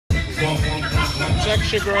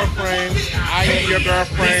Text your girlfriends, I your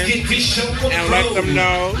girlfriends, and let them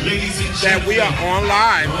know that we are on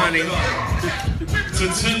live, honey.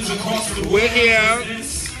 We're here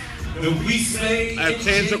at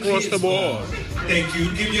 10's across the board. Thank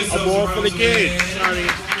you. Give yourself a ball for the kids, honey.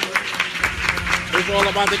 It's all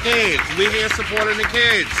about the kids. We're here supporting the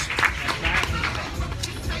kids.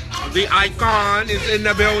 The icon is in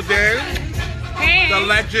the building. Hey. The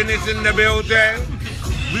legend is in the building.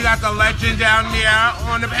 We got the legend down there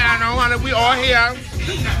on the panel, honey. We all here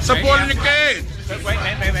supporting the kids. Wait.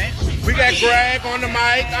 We got Greg on the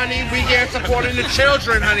mic, honey. We here supporting the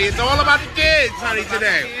children, honey. It's all about the kids, honey,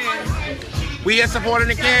 today. We here supporting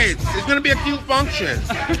the kids. It's gonna be a cute function.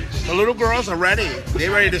 The little girls are ready.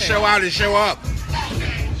 They're ready to show out and show up.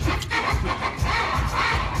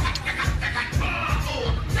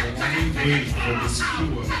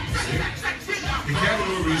 The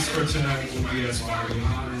categories for tonight will be as follows: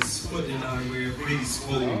 Johannes, Foot and Eyewear, Face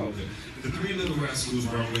Fold, the Three Little Rascals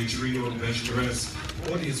Runway Trio, Best Dress,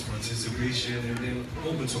 Audience Participation, and then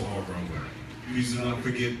Open to All Runway. Please do not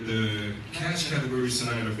forget the cash categories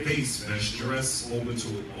tonight are Face, Best Dress, Open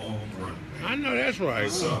to All Runway. I know that's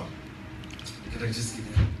right. So, could I just give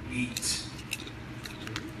you 8?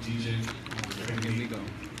 DJ, here we go.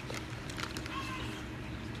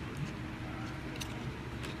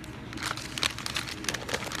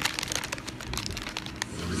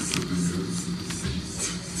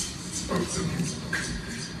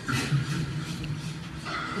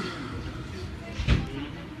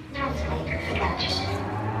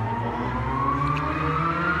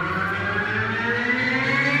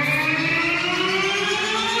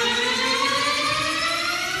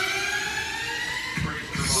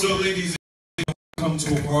 So, ladies, come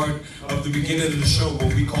to a part of the beginning of the show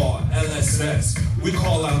what we call LSS. We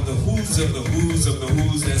call out the who's of the who's of the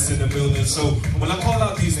who's that's in the building. So when I call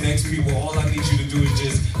out these next people, all I need you to do is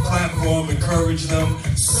just clap for them, encourage them.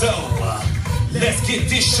 So let's get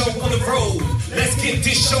this show on the road. Let's get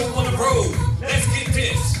this show on the road. Let's get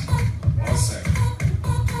this. 1 second.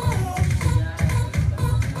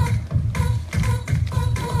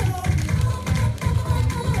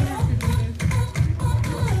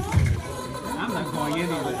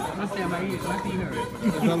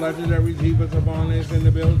 The legendary Divas of Honor is in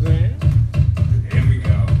the building. Here we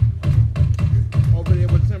go. Over there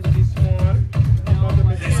with Timothy Smart. Mother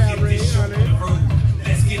Miss Carrie, honey.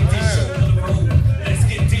 Let's get this show on the road. Let's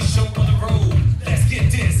get this show on the road. Let's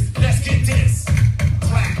get this. Let's get this.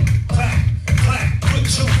 Clap, clap, clap. Put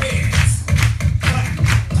your hands. Clap,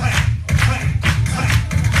 clap, clap, clap.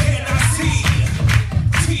 Can I see?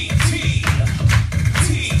 T-T.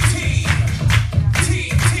 T-T.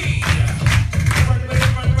 T-T. Run, run,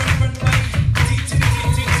 run, run, run, run. T-T.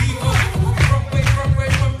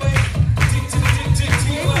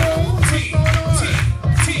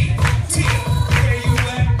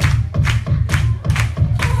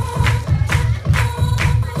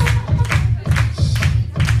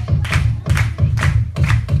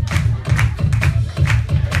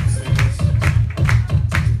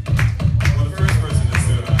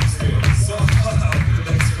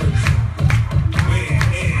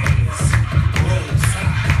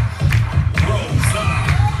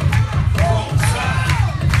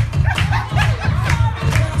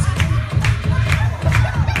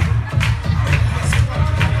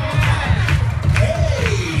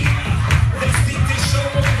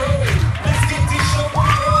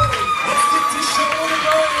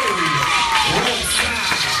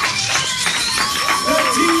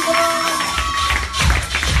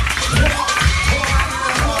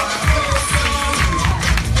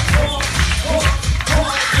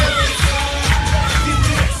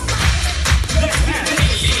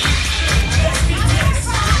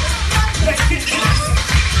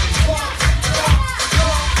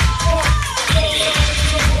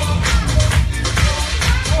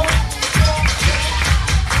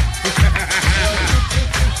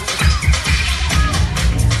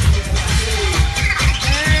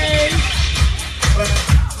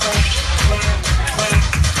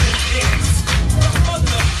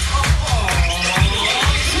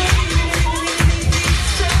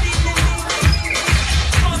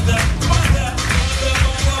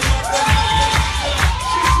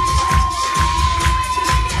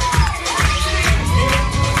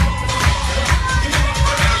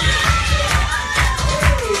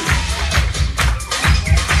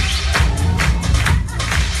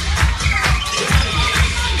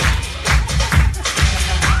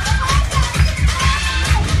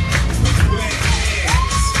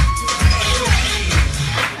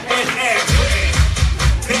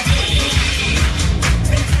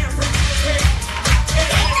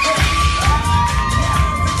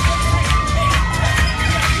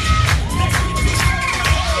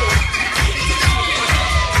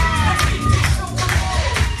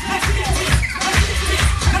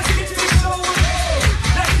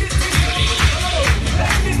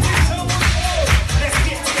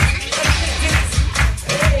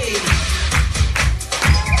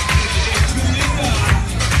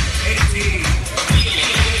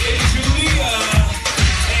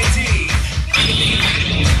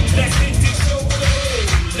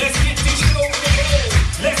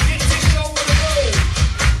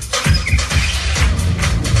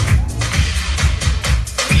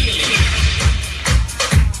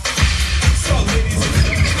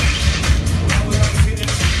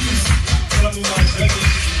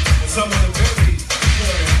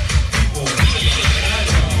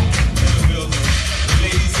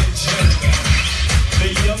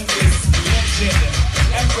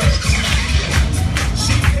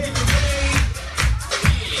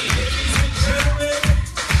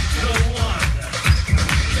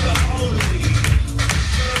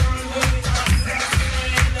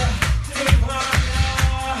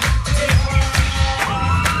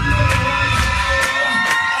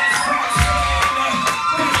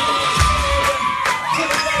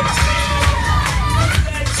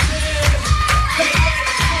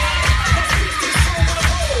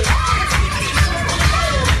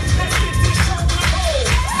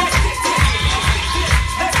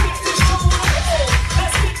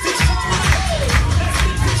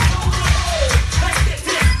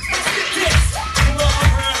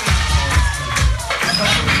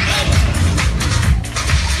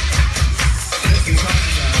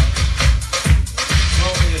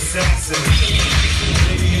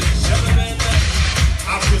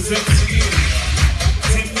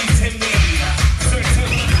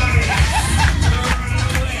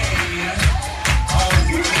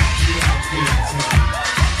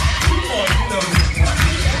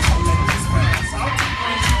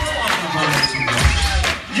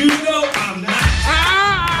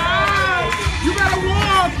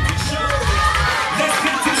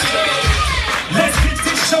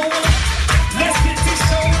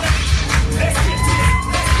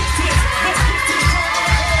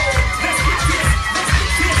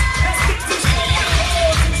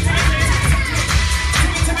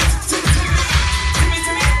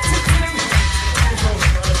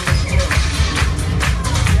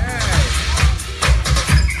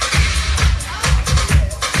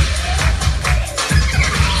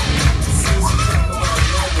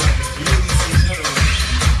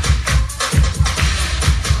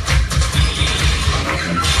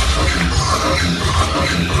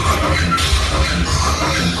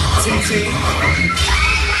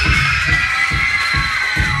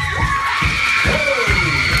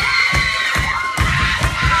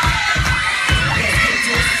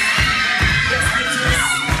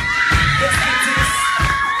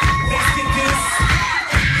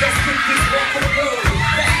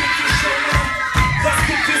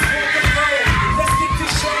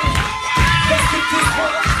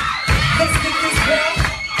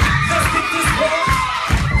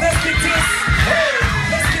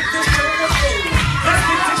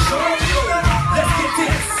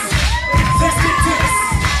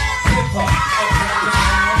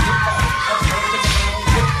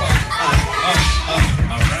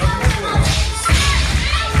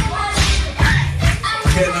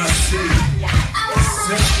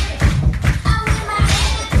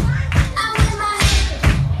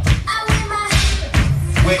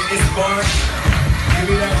 mark. Give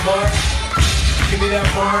me that mark. Give me that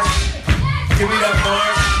mark. Give me that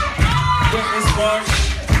mark. Witness mark.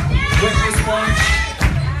 Witness mark.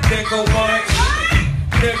 There go mark.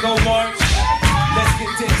 There go mark. Let's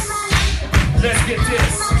get this. Let's get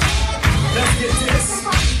this. Let's get this.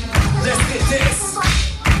 Let's get this.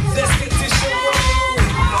 Let's get this show on.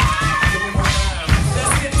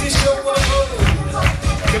 Let's get this show on.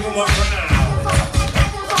 Give him a round.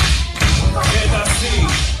 And I see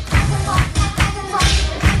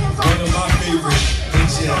one of my favorite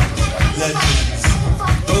HM legends,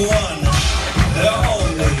 the one, the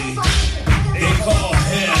only. They call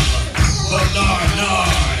him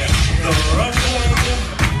Bernard, the running,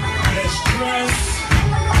 the stress,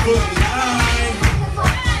 good eye.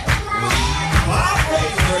 My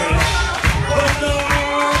favorite, Bernard.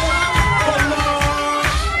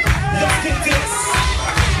 Let's get this.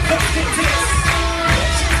 Let's get this.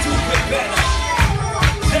 Let's just do it better.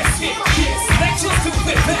 Let's get this. Let's just do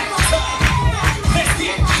it better. Let's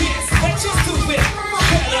get this. Let's just do it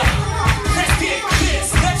better. Let's get this.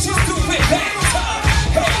 Let's just do it better.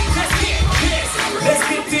 Hey, let's get this. Let's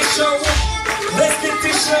get this show. Let's get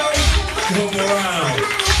this show. Move around.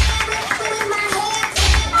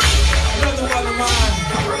 Another one of mine.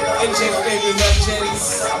 NJ favorite legends.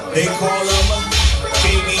 They call him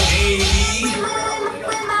Baby Baby.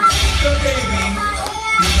 The baby.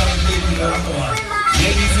 He's not a baby no more.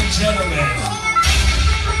 Ladies and gentlemen.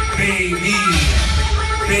 Baby.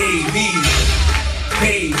 Baby.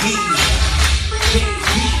 Baby. Baby.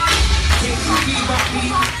 Baby. Baby.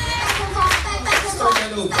 Start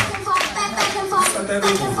that over. Start that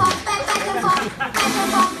over.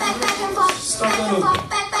 Start that over.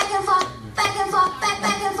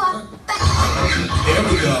 There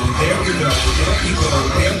we go, there we go, there we go,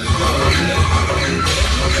 there we go.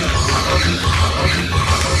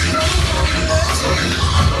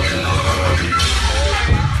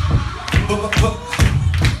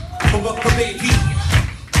 Baby.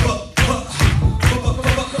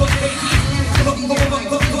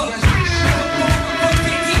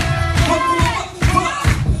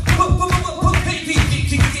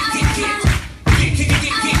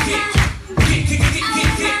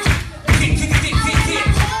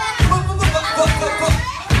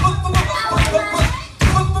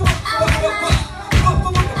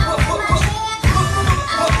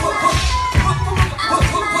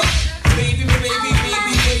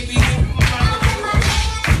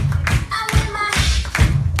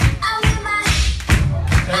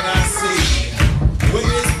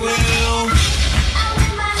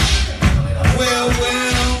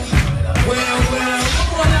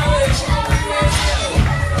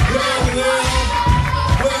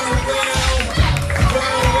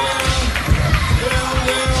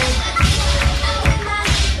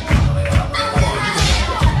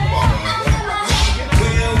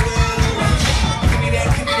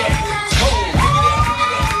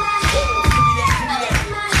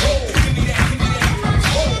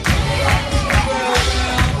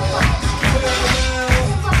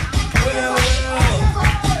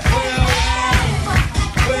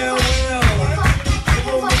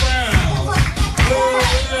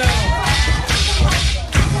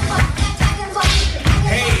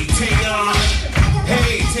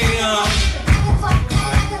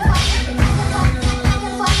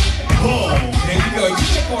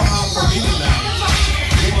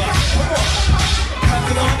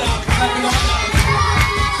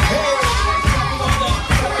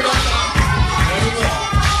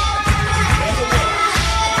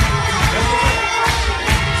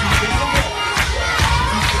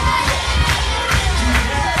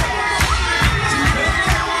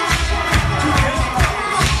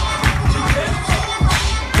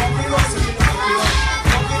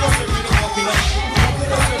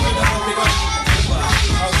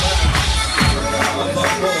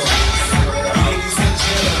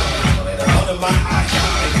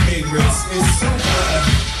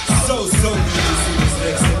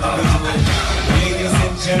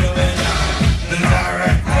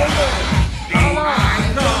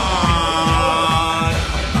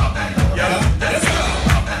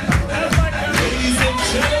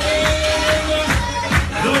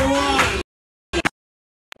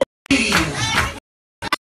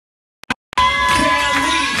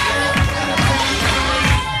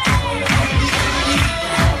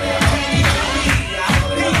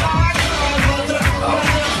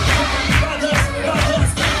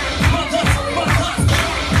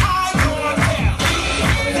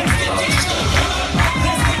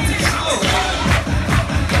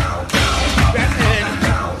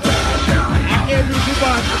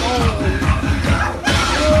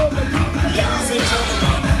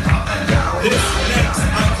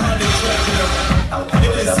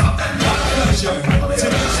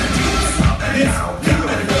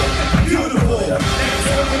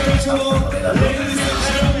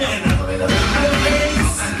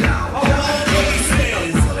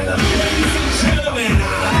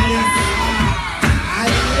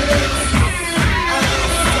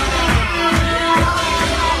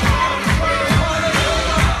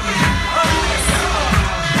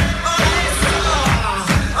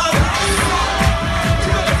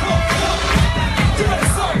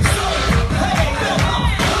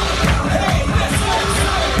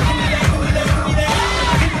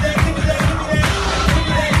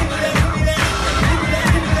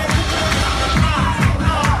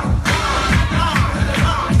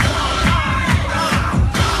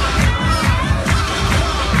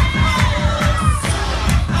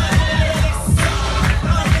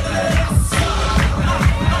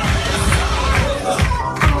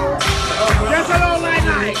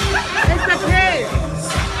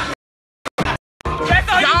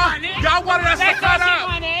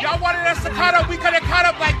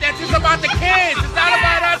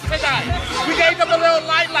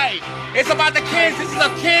 It's about the kids. This is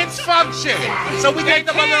a kids function. So we gave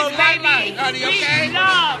them a little light, honey, okay? We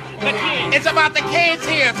love the kids. It's about the kids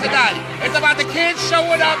here tonight. It's about the kids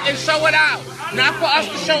showing up and showing out. Not for us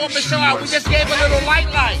to show up and show out. We just gave a little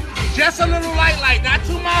light. Just a little light, not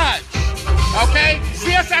too much. Okay?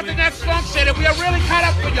 See us at the next function, and we are really cut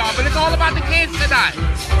up for y'all, but it's all about the kids tonight.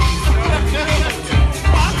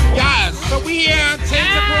 Yes, so we here,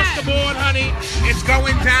 10's across the board, honey. It's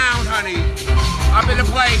going down, honey. Up in the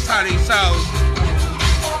place, honey, so.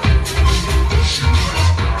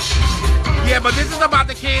 Yeah, but this is about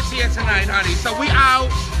the kids here tonight, honey. So we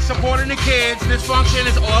out supporting the kids. This function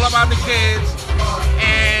is all about the kids.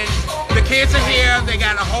 And the kids are here. They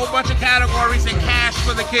got a whole bunch of categories and cash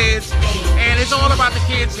for the kids. And it's all about the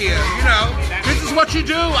kids here, you know. This is what you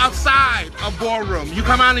do outside a ballroom. You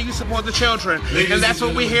come out and you support the children. And that's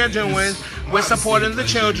what we're here doing. We're supporting the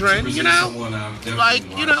children, you know. Like,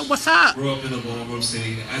 you know, what's up? Grew up in the ballroom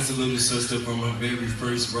scene as a little sister from my very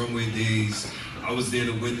first runway days. I was there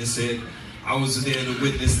to witness it. I was there to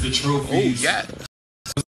witness the trophies. Oh, yeah.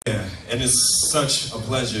 Yeah, and it's such a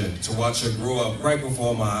pleasure to watch her grow up right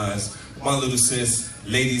before my eyes. My little sis,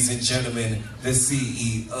 ladies and gentlemen, the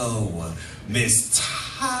CEO, Miss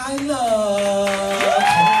Tyler.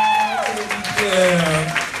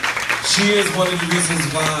 Yeah. She is one of the reasons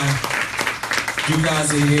why you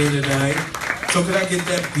guys are here tonight. So could I get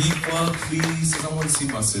that beat up, please? Because I want to see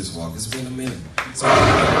my sis walk. It's been a minute. So,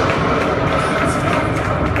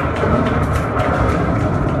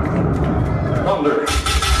 Wonder.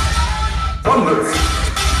 Wonders.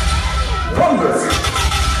 Wonders.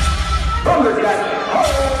 Wonders, guys. Oh!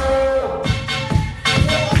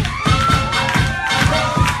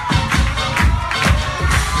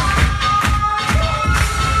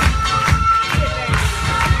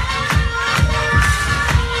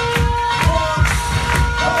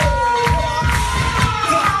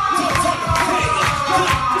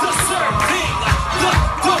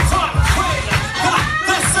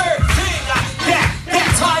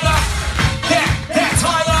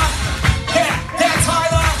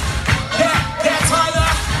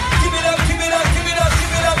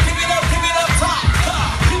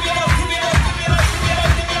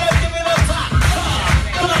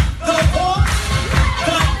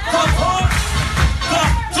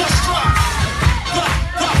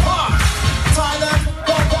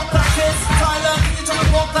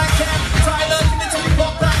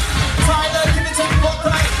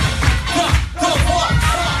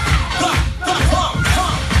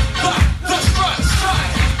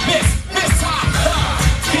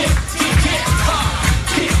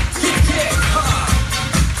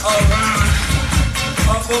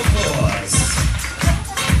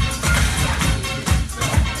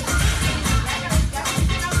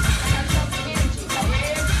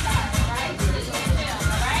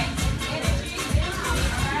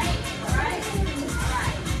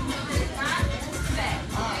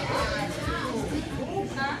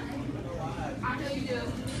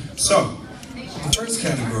 So, the first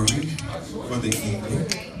category for the evening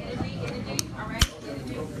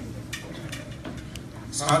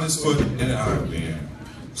is hottest foot in the eyewear.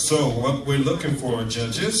 So, what we're looking for,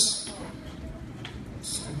 judges,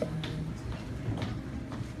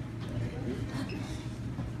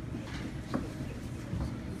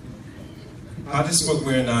 hottest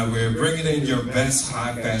footwear and eyewear, bringing in your best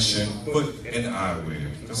high fashion foot and eyewear.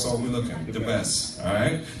 That's all we're looking, the best, all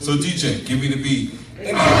right? So DJ, give me the beat.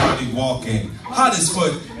 Anybody walking, hottest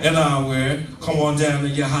foot and eyewear, come on down to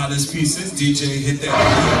your hottest pieces. DJ, hit that beat.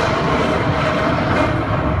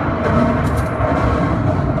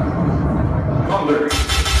 Thunder.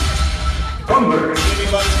 Thunder.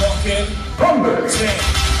 Anybody walking? Thunder. 10,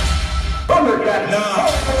 Thundercat. 9,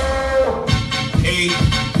 8,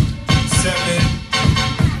 7,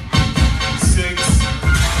 6,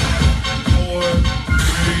 4,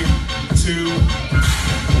 3, 2,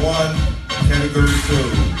 1. Category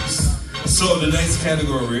closed. So the next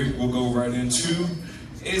category we'll go right into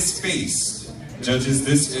is face. Judges,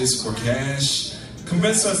 this is for cash.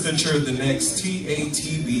 Convince us that you're the next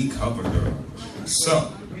TATV cover girl.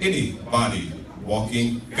 So, anybody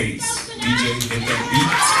walking face. DJ, hit that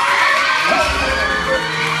beat.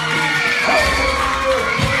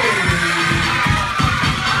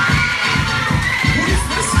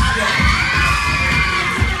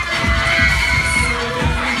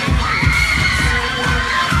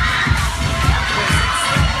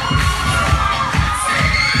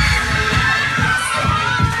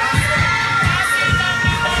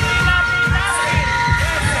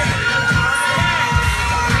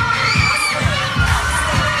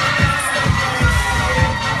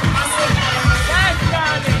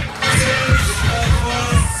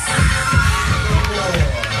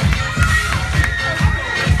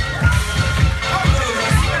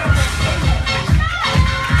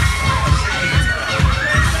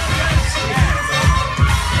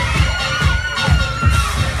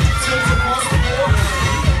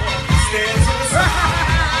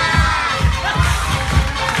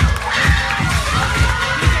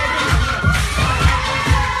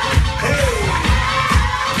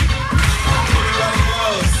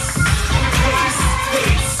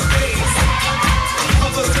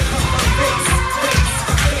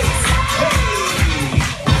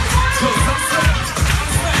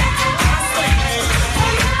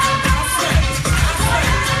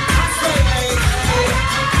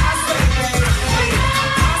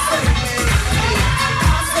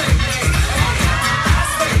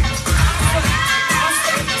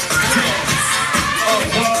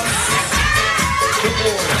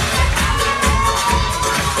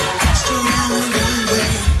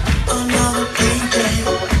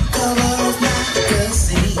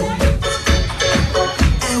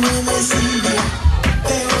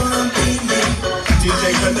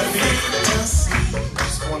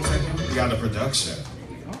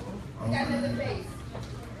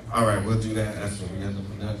 All right, we'll do that after we got the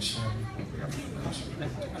production.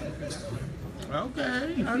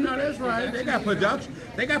 Okay, I know that's right. They got production.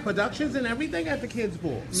 They got productions and everything at the kids'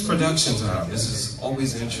 pool. It's production time. This is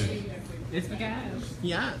always interesting. It's the guys.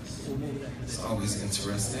 Yes. It's always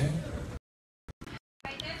interesting.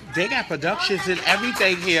 They got productions and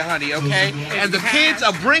everything here, honey, okay? And the kids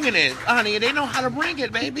are bringing it, honey, and they know how to bring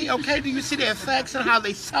it, baby, okay? Do you see the effects and how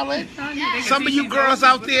they sell it? Some of you girls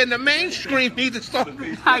out there in the mainstream need to start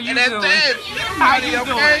doing that, honey,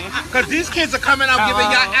 okay? Because these kids are coming out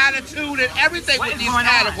giving y'all attitude and everything with these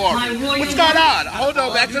categories. What's going on? Hold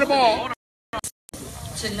on, back to the ball.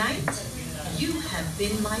 Tonight, you have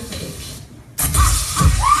been my pick.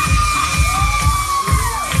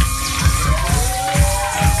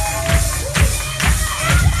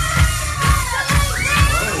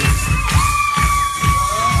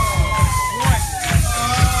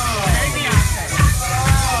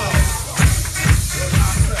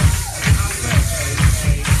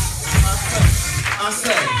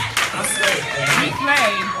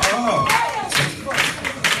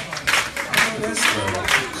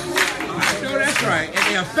 Right,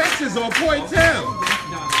 and the effects is on point too.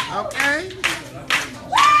 Okay?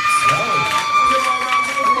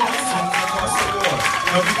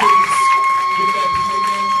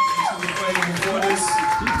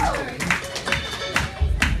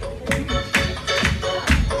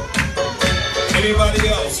 Anybody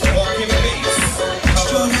else walking base?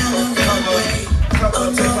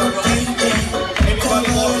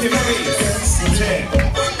 Anybody walking base? 10,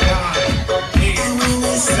 9, 8,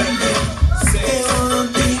 7.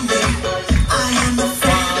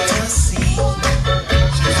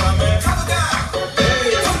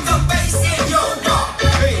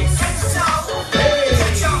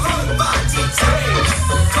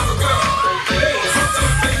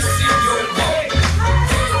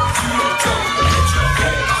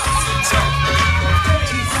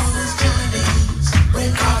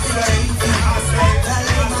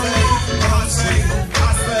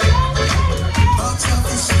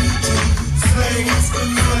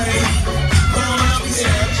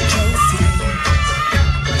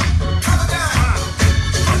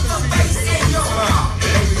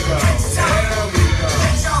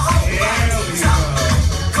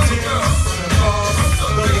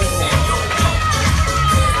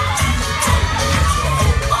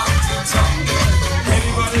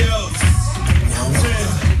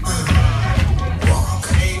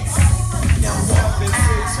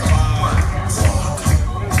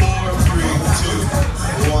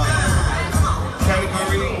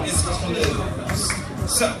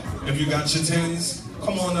 If you got your 10's,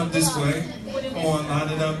 come on up this way. Come on, line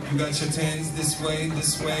it up. You got your 10's this way,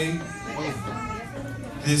 this way.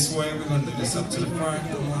 This way. We're going to do this up to the front.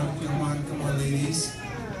 Come on, come on, come on, ladies.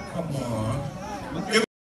 Come on.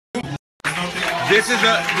 This is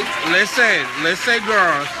a, listen,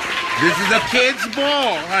 girls. This is a kids'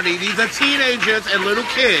 ball, honey. These are teenagers and little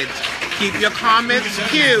kids. Keep your comments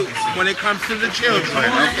cute when it comes to the children,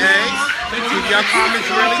 okay? Keep your comments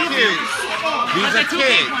really cute. These are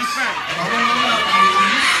kids.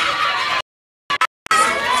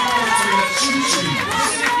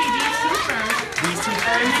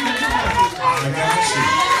 I got you.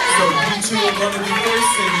 So you two are going to be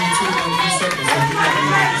first and you two are going to be second. So you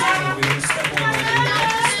got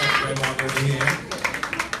to step on over here.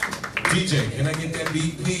 DJ, can I get that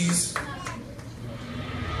beat, please?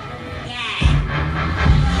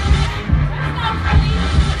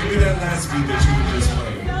 Give me that last beat that you were just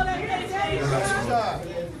playing.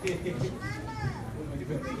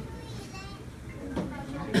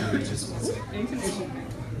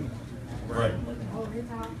 Right.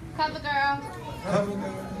 Cover girl. Cover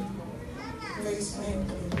girl.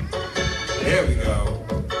 There we go.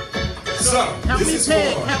 So, Help this me is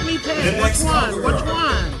pick. for Help me pick. the Which next one? cover Which girl.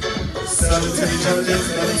 one? Sell it to the judges.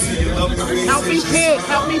 Let them see your lovely ways. Help me pick.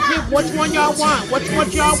 Help me pick. Which one y'all want? Which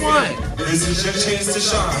one y'all want? This is your chance to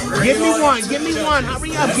shine. Bring Give it me on one. to Give me the one.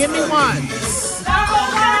 judges. Hurry up. Give me one.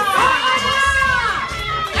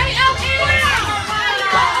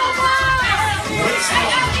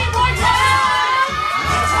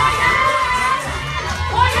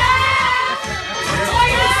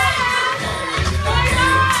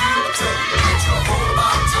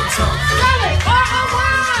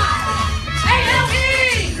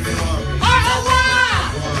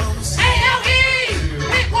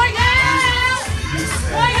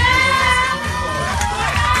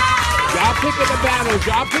 Picking the battles.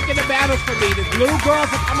 Y'all picking the battles for me. The little girls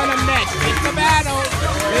are coming up next. Pick the battle.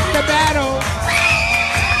 Pick the battle.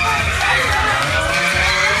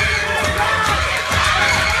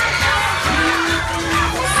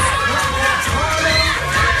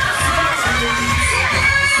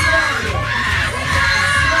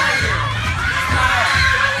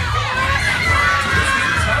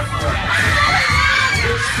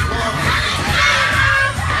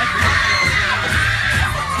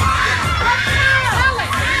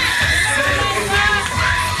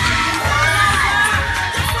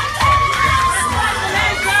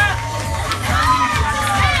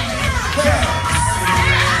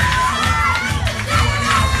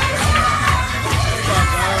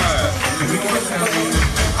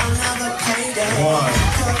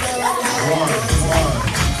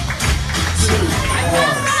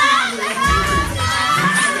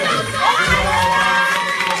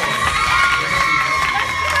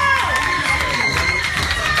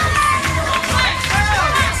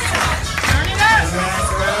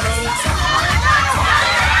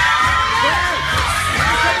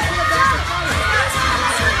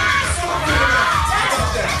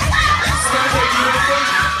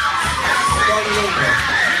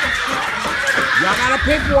 gotta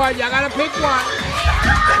pick one. Y'all gotta pick one.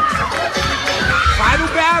 Final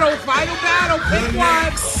battle. Pick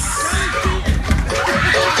one.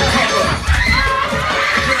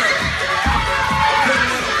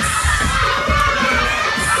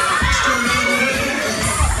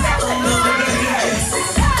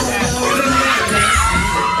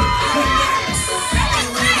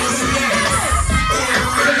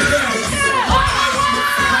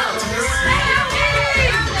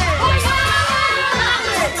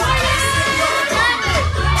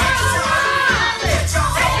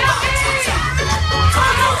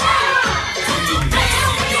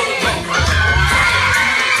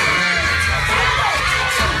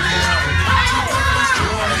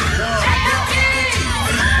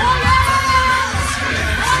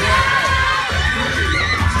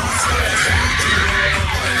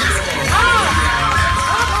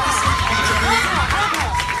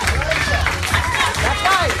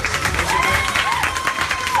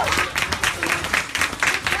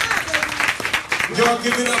 Y'all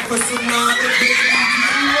give it up for Sonata,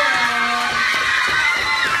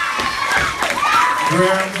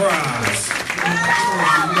 grand prize.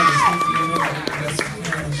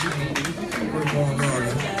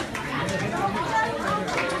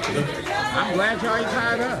 I'm glad y'all ain't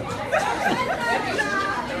tied up.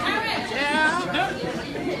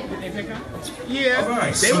 Yeah.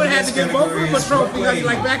 Right, They would have had to give both of them a trophy, honey,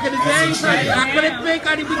 like back in the day. Honey. I couldn't pick,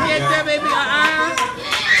 honey. We can't that, baby.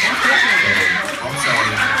 I'm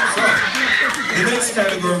sorry. So, the next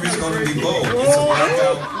category is going to be bold. It's a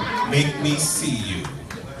blackout. Make me see you.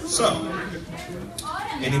 So,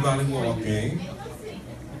 anybody walking?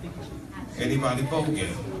 Anybody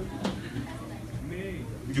voting?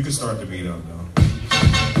 You can start the beat up, though.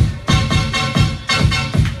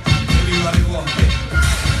 Anybody walking?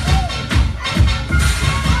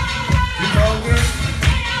 You voting?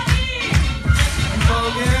 You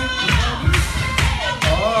voting?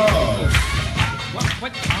 Oh.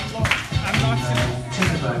 What? I'm lost.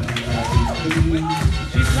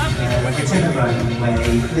 She's lovely. To the runway,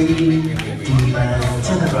 please. Divas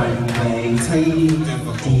to the runway, please.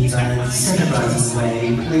 Divas to the runway,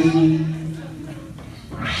 please.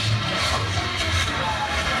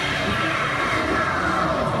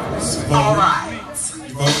 All right.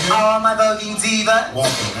 All my voguing divas,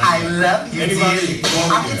 I love you, dear.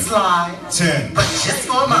 I can slide, 10. but just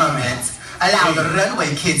for a moment, allow the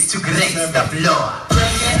runway kids to grace the floor.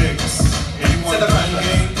 Bring it 6. Anyone to the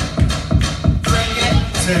runway. Bring it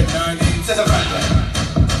 10, 9, 8. to the runway.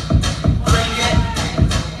 Bring it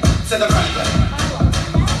to the runway.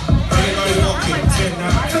 Anybody walking? 10,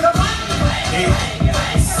 9, To the runway. 8,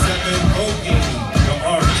 7, voguing. The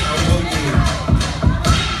arms are voguing.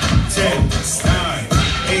 10, 9,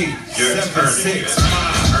 8, 7, 6,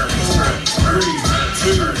 5, 4, 3,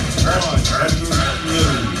 2, 1.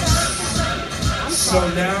 So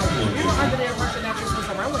now we'll do.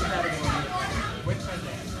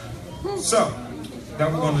 So now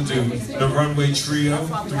we're going to do the runway trio,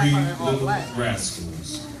 3 little rascals.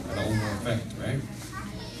 An over effect, right?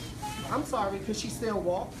 I'm sorry, could she still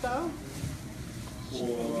walk though?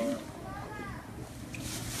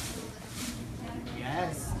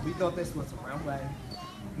 Yes, we thought this was a runway,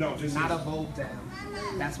 No, this not a Vogue down.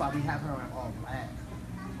 That's why we have her in all black.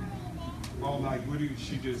 Oh, like, what did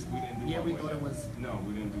she just, we didn't do Yeah, we thought it was. No,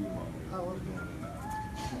 we didn't do it Oh,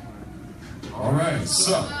 all right,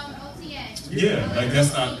 so. Yeah, like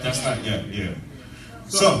that's not yet, yeah.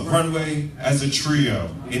 So, runway as a trio.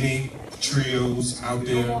 Any trios out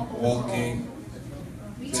there walking?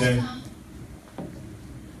 10.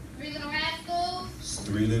 3 Little Rascals.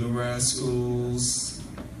 3 Little Rascals.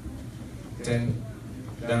 10,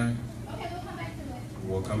 9. Okay, we'll come back to it.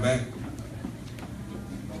 We'll come back.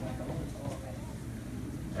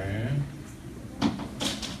 And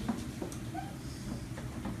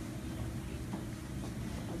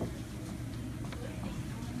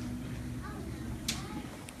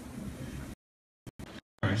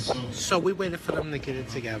So we waited for them to get it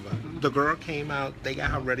together. The girl came out, they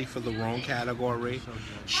got her ready for the wrong category.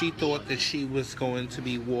 She thought that she was going to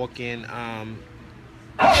be walking showdown.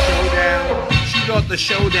 She thought the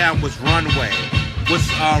showdown was runway, was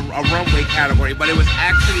a runway category, but it was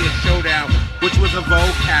actually a showdown, which was a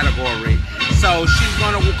Vogue category. So she's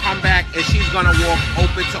gonna come back and she's gonna walk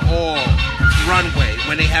open to all runway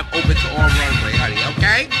when they have open to all runway, honey,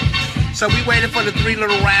 okay? So we waited for the 3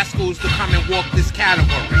 Little Rascals to come and walk this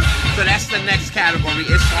category. So that's the next category.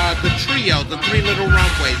 It's the trio, the 3 Little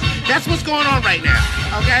Runways. That's what's going on right now,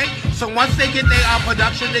 okay? So once they get their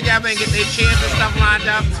production together and get their chairs and stuff lined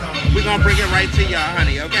up, we're gonna bring it right to y'all,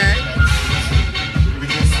 honey, okay?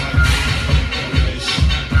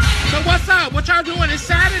 So what's up? What y'all doing? It's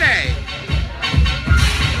Saturday.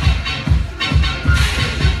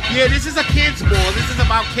 Yeah, this is a kids ball. This is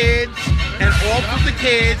about kids and all of the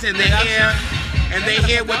kids, and they're here. And they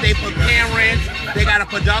hear what they for parents. They got a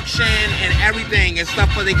production and everything and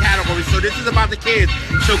stuff for the category. So this is about the kids.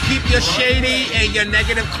 So keep your shady and your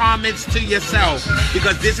negative comments to yourself,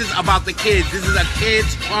 because this is about the kids. This is a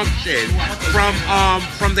kids function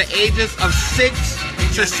from the ages of 6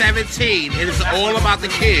 to 17. It is all about the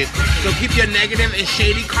kids. So keep your negative and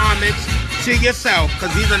shady comments to yourself,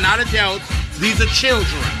 because these are not adults. These are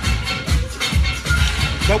children.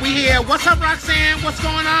 But we here. What's up, Roxanne? What's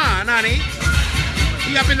going on, honey?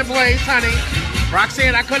 We up in the place, honey.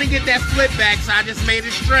 Roxanne, I couldn't get that flip back, so I just made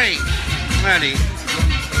it straight, honey.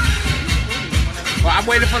 Well, I'm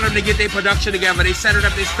waiting for them to get their production together. They set it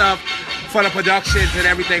up their stuff for the productions and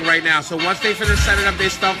everything right now. So once they finish setting up their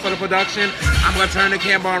stuff for the production, I'm going to turn the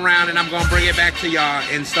camera around and I'm going to bring it back to y'all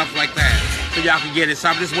and stuff like that, so y'all can get it. So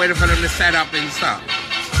I'm just waiting for them to set up and stuff.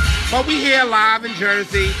 But we here live in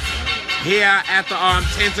Jersey, here at the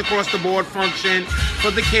 10's Across the Board function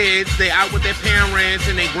for the kids. They out with their parents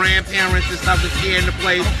and their grandparents and stuff that's here in the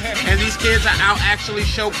place. And these kids are out actually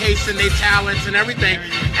showcasing their talents and everything.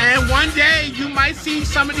 And one day you might see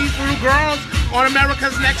some of these little girls on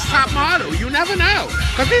America's Next Top Model. You never know.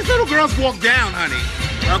 Because these little girls walk down, honey.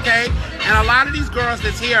 Okay? And a lot of these girls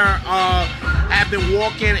that's here have been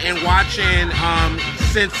walking and watching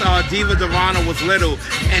since Diva Divana was little,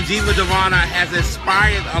 and Diva Divana has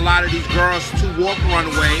inspired a lot of these girls to walk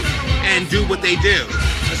runway and do what they do.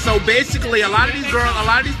 So basically, a lot of these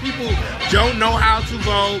people don't know how to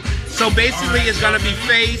vote. So basically, it's gonna be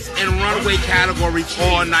face and runway categories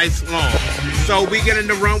all night long. So we get in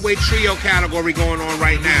the runway trio category going on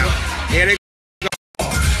right now. Here they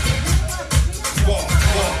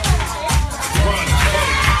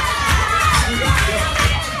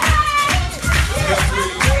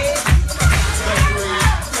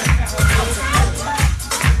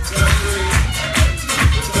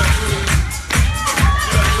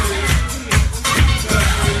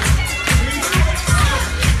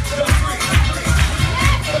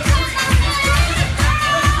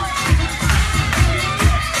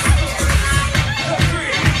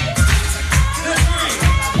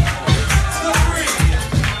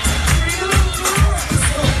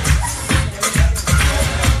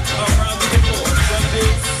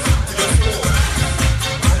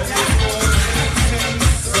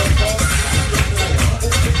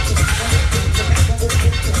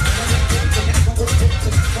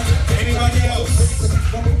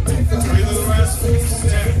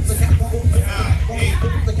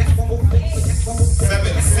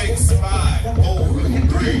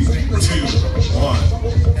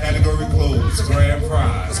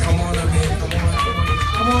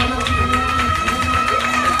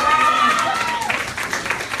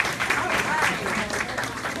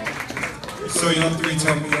So y'all three,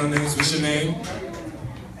 tell me your names. What's your name?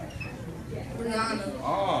 Brianna.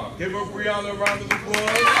 Oh, give her Brianna a round of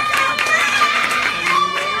applause.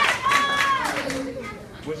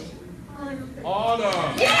 What's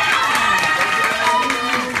Autumn?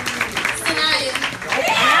 Sanaya.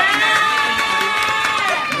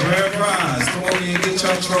 Grand prize. Come on in, get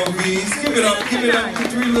your trophies. Give it up for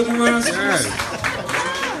three little rascals.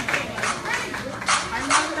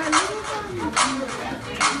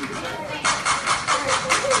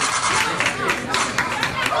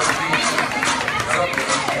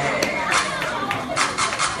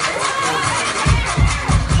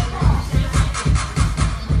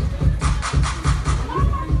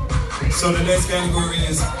 So the next category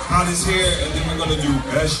is hottest hair, and then we're gonna do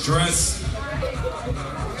best dress.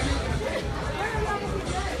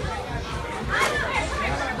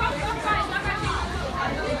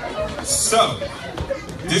 So,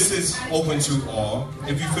 this is open to all.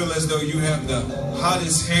 If you feel as though you have the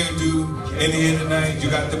hottest hairdo in here tonight, you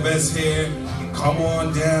got the best hair, come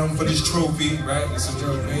on down for this trophy, right? It's a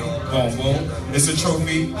trophy. Boom, boom. It's a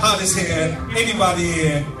trophy. Hottest hair. Anybody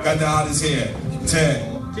here got the hottest hair? 10.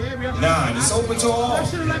 9. It's open to all. You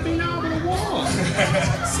should have let me know over the wall.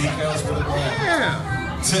 Seatbelts for the wall. Yeah.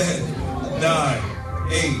 10, 9,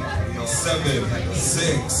 8, 7,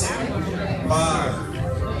 6, 5.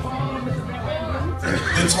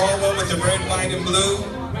 The tall one with the red, white, and blue?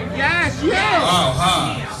 Yes, you. Oh,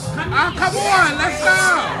 hi. Oh, come on, let's go.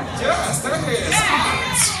 Yes, that hair is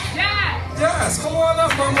hot. Yes, come on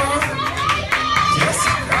up, mama. Yes,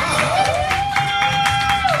 God.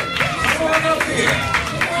 Come on up here.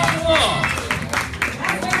 Come on.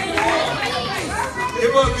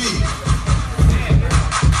 Give up, B.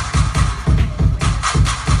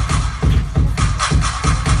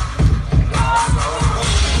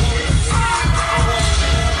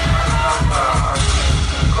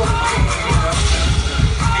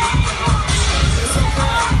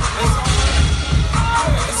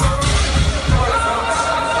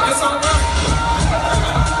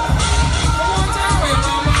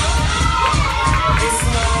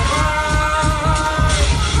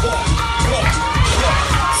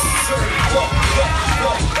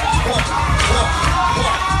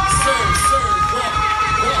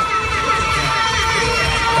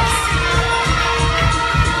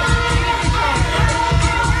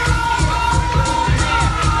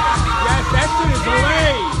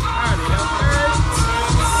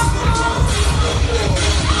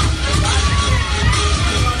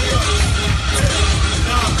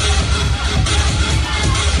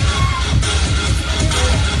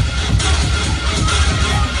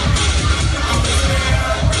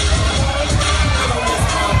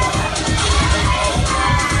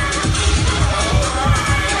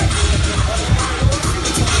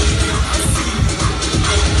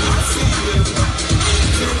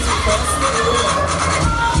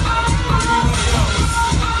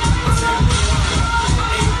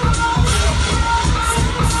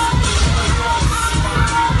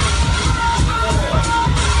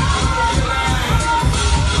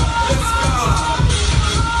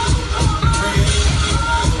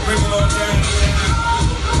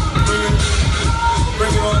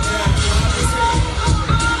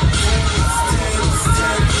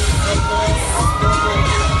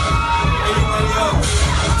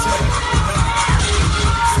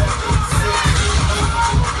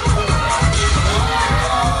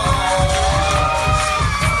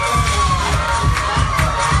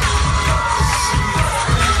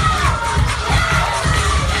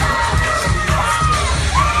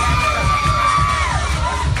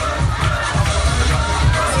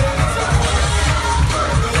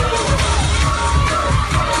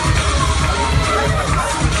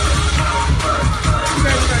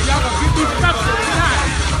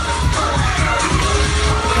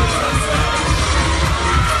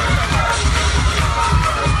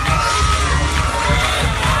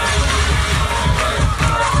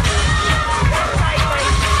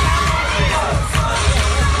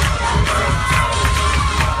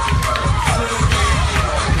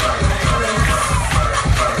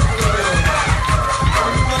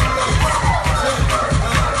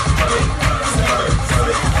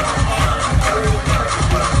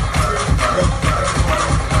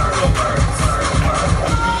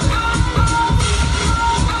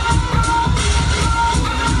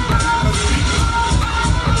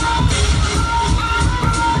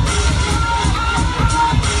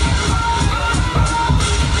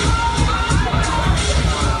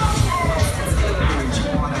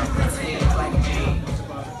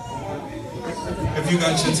 You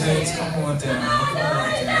got your 10's. Come on down. Come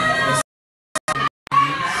on down.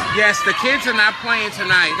 Yes, the kids are not playing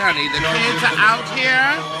tonight, honey. The kids are out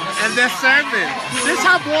here and they're serving. This is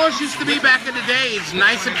how bars used to be back in the days.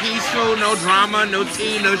 Nice and peaceful, no drama, no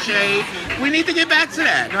tea, no shade. We need to get back to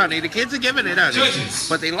that, honey. The kids are giving it, honey.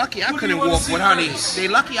 But they lucky I couldn't walk with, honey. They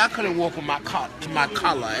lucky I couldn't walk with my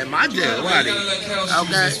color and my deal, honey.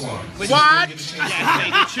 Okay. What?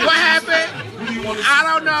 What happened? I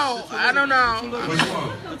don't know. I don't know.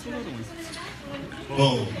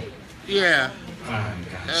 Boom. Yeah.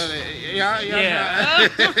 Yeah.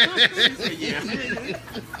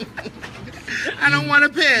 I don't want to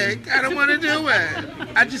pick. I don't want to do it.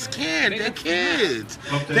 I just can't. They're kids.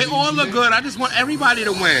 They all look good. I just want everybody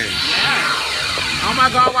to win. Oh my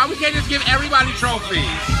God, why we can't just give everybody trophies?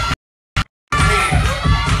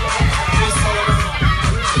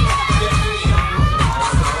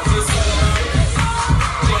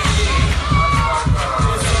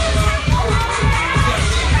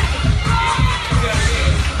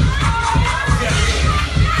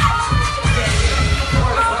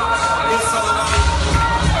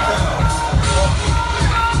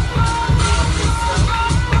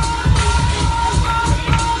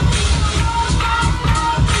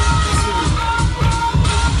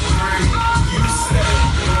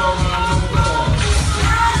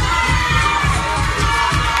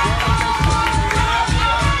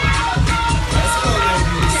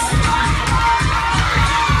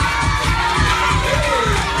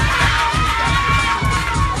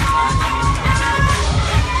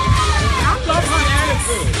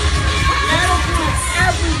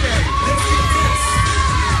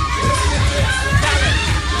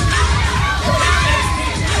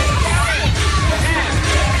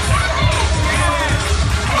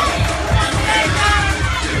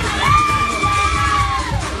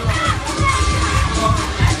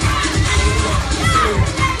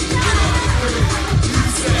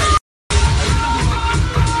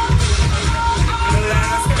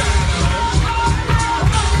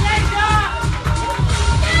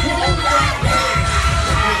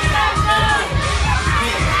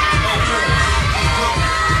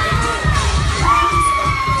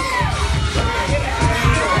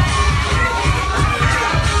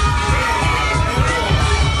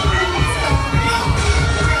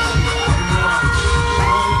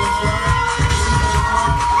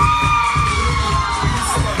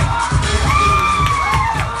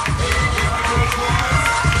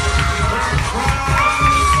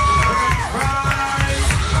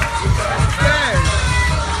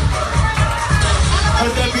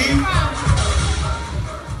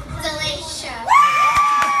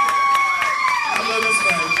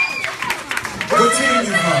 What team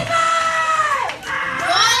you from?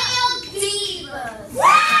 Royal Divas.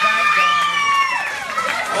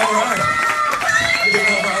 All right. Give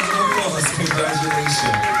them a round of applause.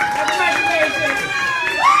 Congratulations.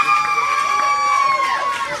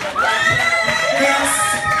 Best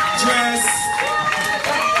dress.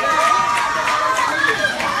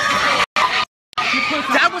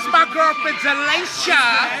 That was my girlfriend Delisha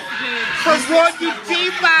for Royal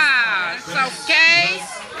Divas, okay?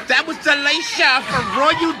 That was Delisha for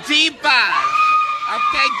Royal Divas.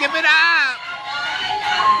 Okay, give it up.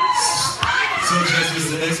 So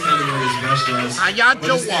just the next category is best dress. How y'all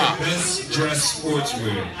doing? Best dress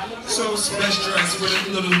sportswear. So it's best dress with a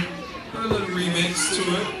little remix to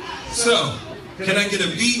it. So, can I get a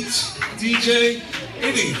beat, DJ?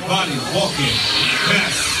 Anybody walking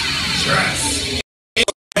best dress.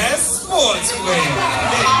 Best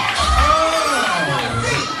sportswear.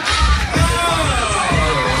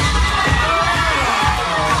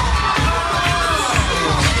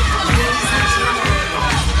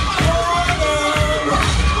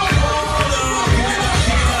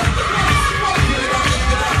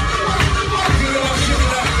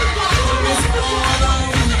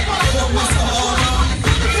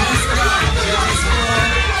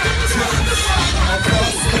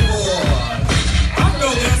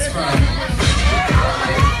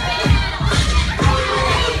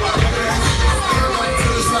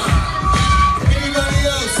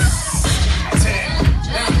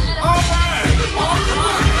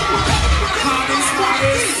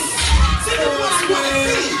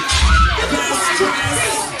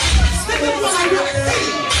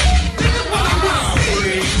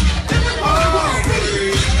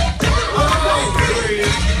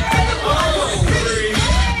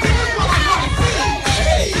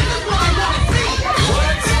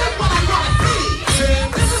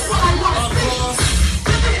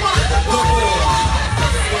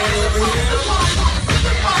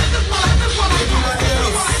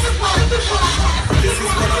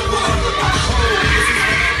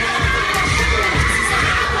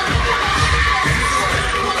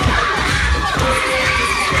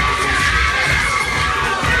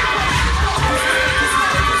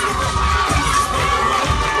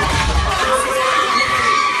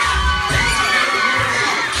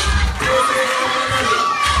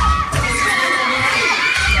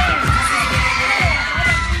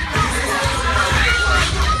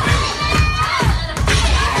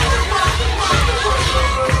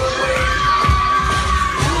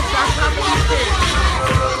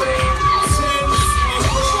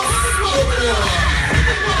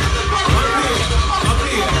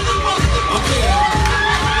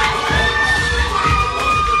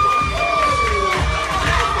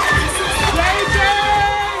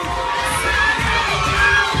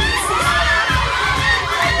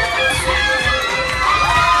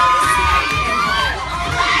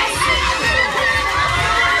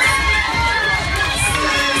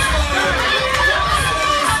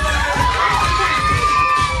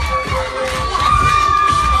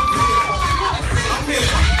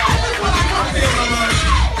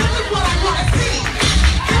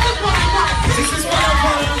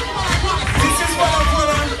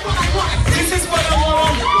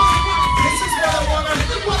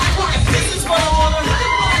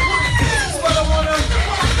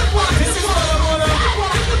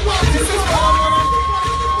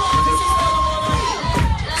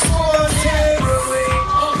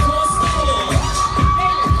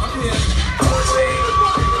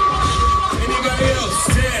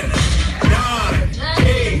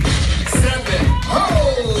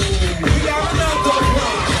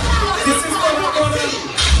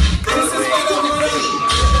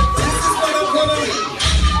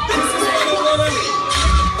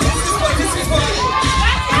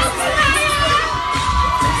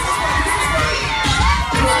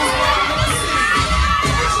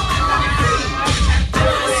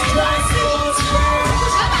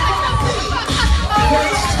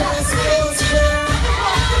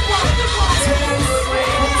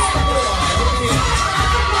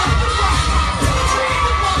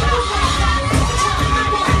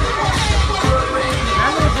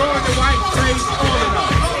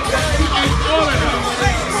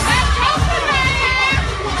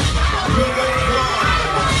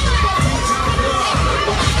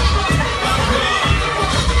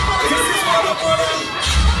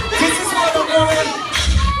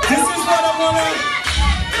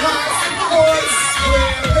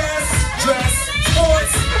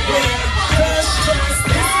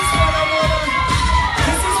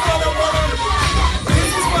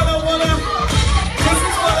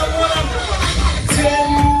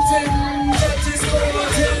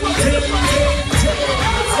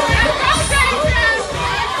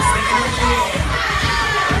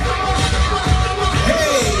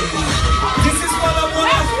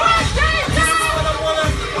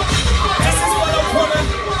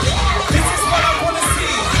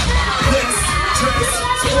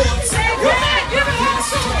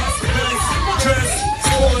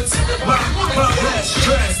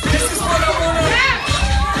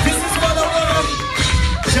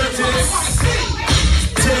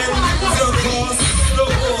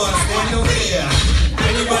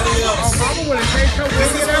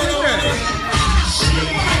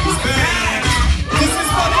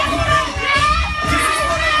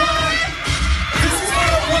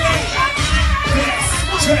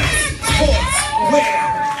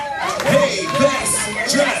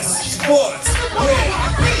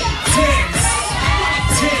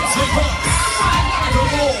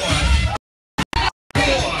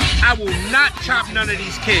 I will not chop none of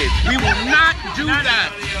these kids. We will not do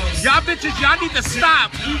that. Y'all bitches, y'all need to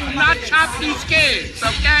stop. We will not chop these kids,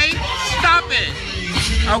 okay? Stop it,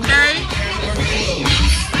 okay?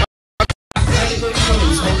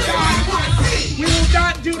 We will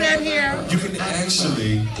not do that here. You can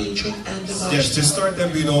actually, yes, just start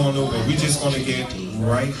that beat on over. We just want to get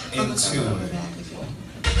right into it.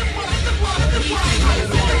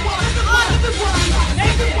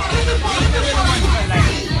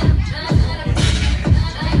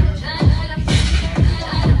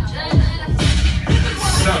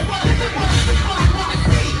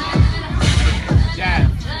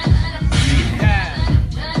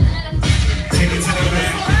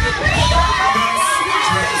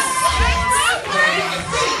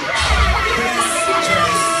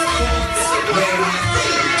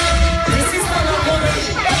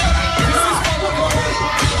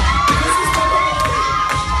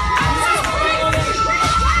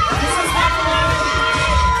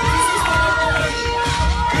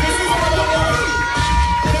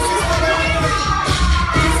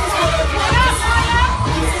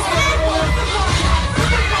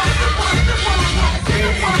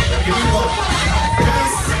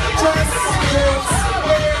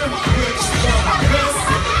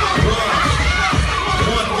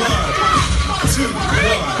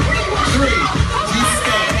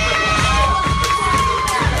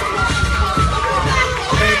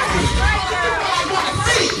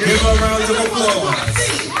 Give a round of applause.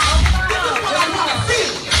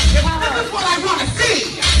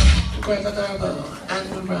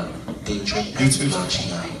 You too.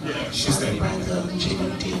 She's there.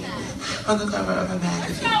 On the cover of a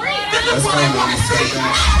magazine. Let's go, ladies. Take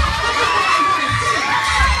that.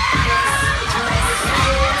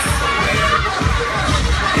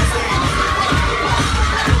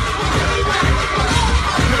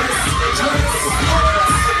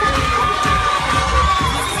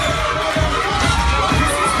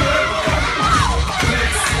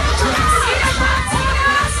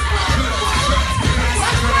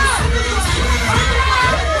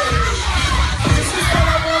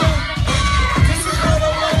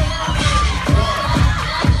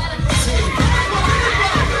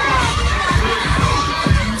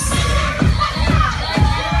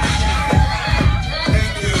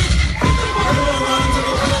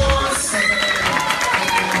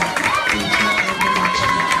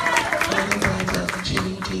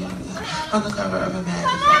 On the cover of a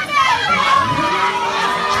magazine.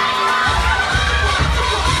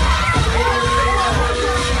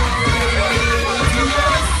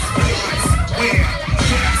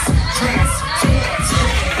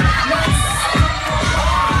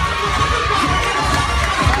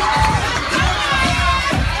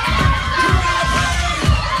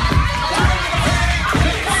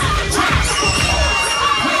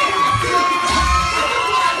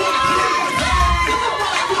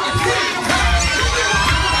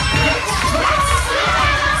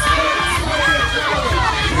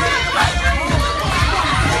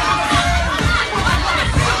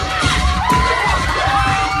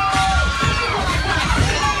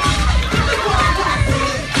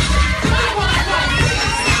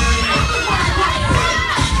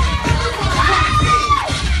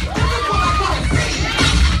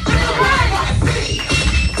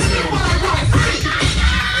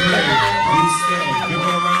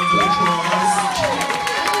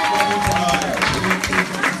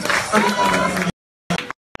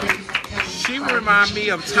 She remind me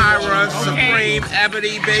of Tyra, Supreme,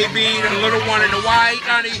 Ebony, Baby, the little one in the white,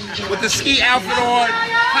 honey, with the ski outfit on,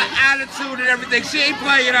 her attitude and everything. She ain't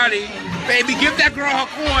playing, honey. Baby, give that girl her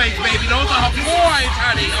coins, baby. Those are her coins,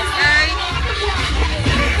 honey, okay?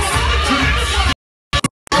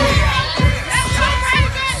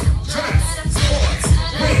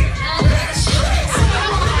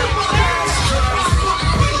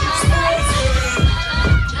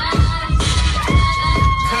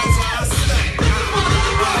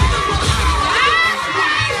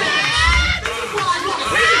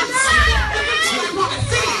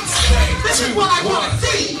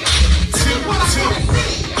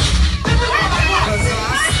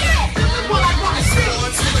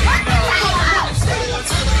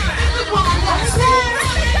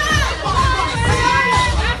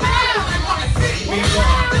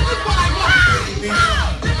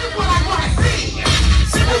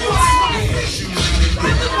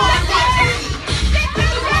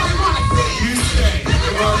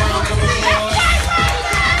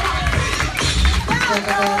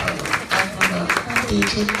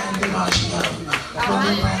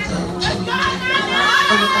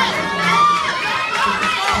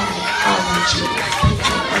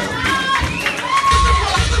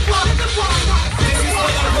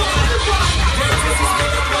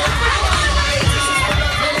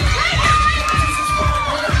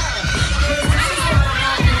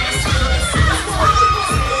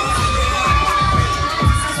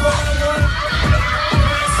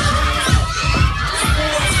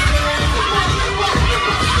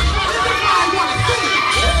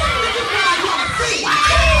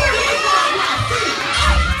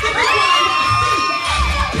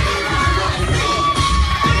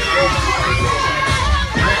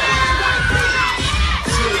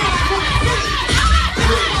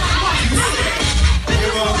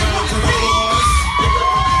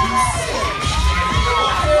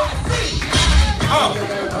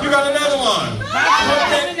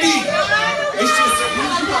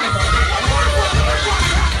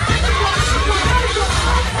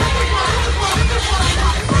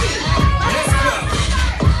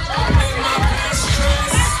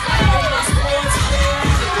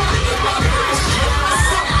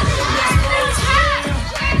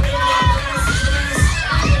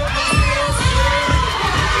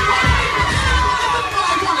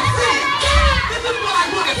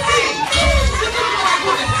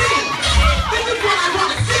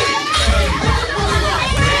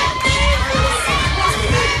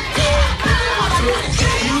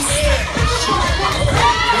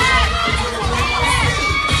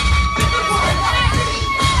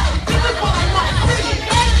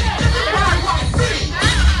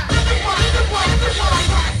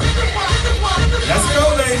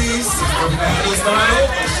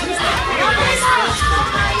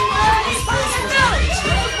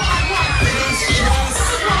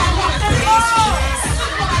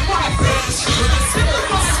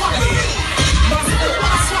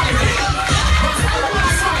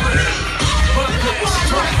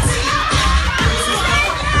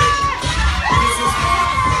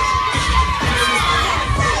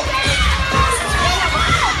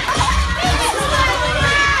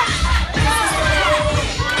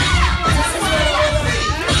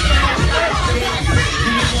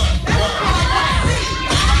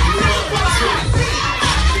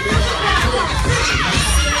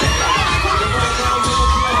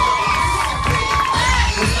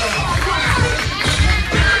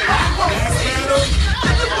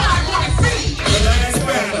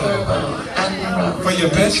 Your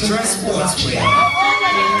best dress sportswear.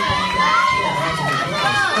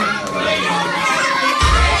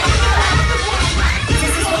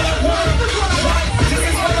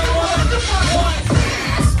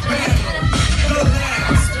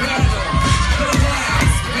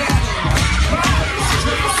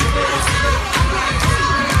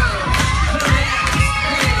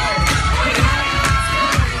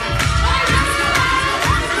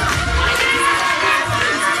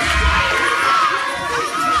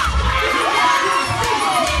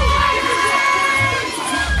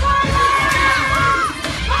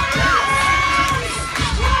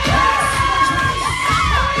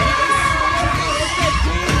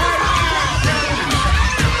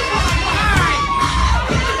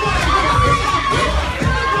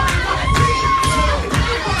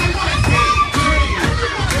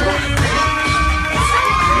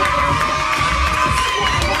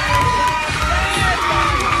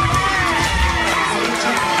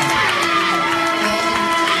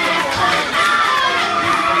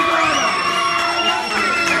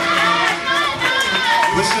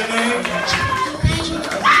 What's your name?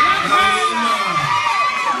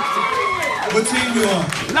 What team you on?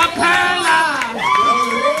 La Perla!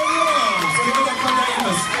 Give me that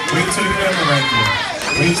Canamas. Wait to the camera right there.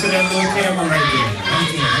 Wait to that little camera right there.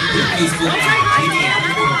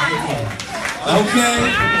 Okay.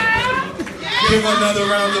 Give another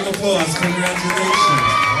round of applause.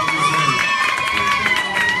 Congratulations.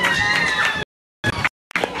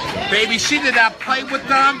 Baby, she did not play with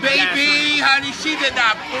them, baby, honey. She did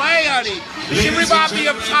not play, honey. She reminded me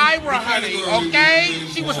of Tyra, honey, okay?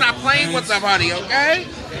 She was not playing with them, honey, okay?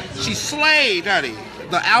 She slayed, honey.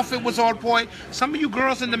 The outfit was on point. Some of you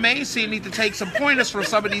girls in the main scene need to take some pointers from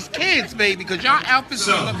some of these kids, baby, because y'all outfits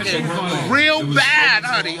are looking real bad,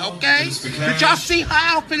 honey, okay? Did y'all see her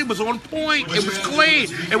outfit? It was on point. It was clean.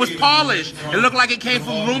 It was polished. It looked like it came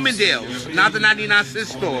from Bloomingdale's, not the 99-cent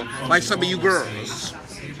store, like some of you girls.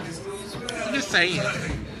 I'm just saying.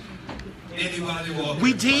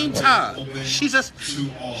 We deemed her. She's a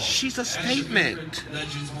statement.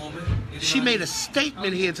 She made a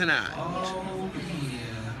statement here tonight.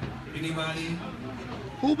 Anybody?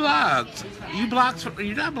 Who blocked? You blocked?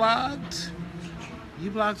 You not blocked?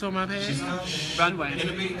 You blocked on my page? Runway.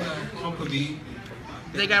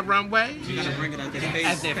 They got runway? You gotta bring it out their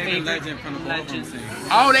favorite legend from the ballroom scene.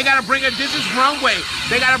 Oh, they gotta bring it. This is runway.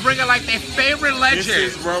 They gotta bring it like their favorite legend.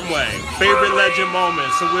 This is runway. Favorite legend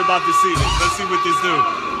moment. So we're about to see this. Let's see what this do.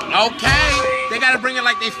 Okay. They gotta bring it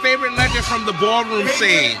like their favorite legend from the ballroom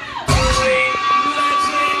scene.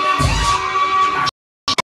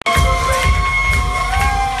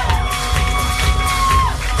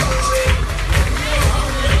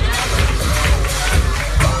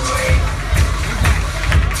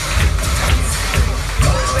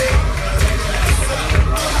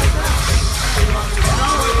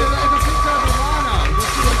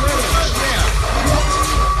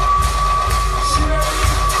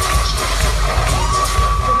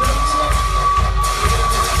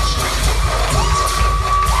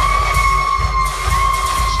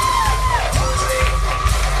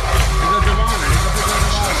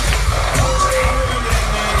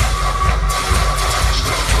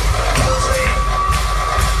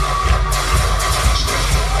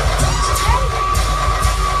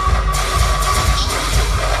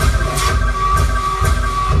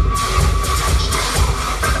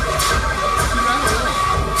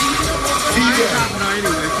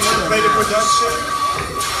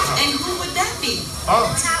 And who would that be? Oh.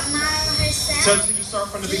 Top model herself. So did you start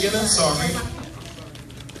from the beginning? Sorry.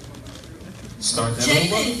 Start that over.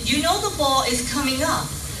 Jaden, you know the ball is coming up.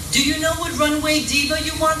 Do you know what runway diva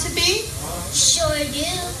you want to be? Sure do.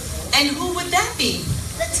 And who would that be?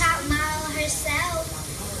 The top model herself,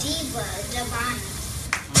 Diva Divana.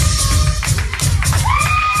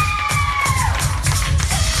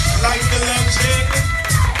 Like the legend.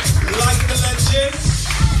 Like the legend.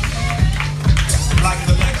 Like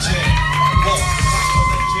the legend. Whoa. Like the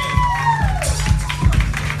legend.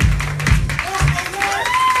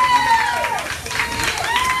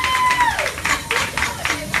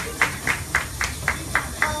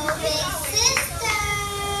 Oh, big sister.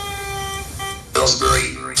 Pillsbury.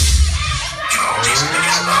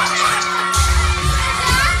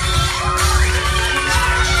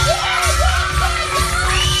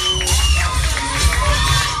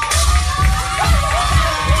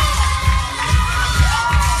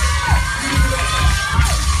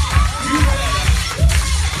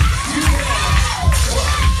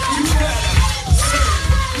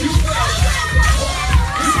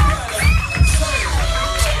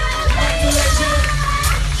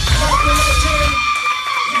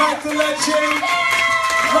 Like the legend.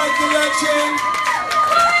 Like the legend.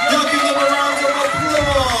 Y'all give them a round of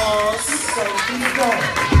applause. So here you go.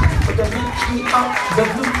 But then lift me up, the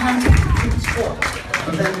blue hand keeps forward.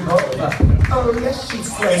 And then go over. Oh yes, she's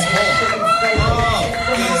great.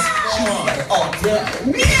 Oh yeah.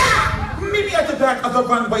 Meet me at the back of the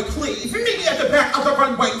runway, please. Meet me at the back of the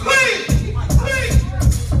runway, please.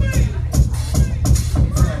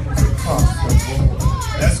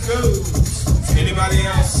 That's good. Anybody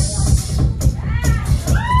else?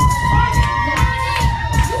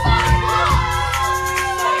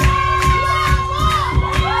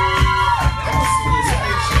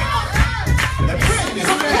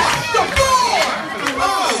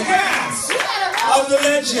 Oh, yes! Of the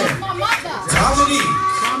legend. Dominique.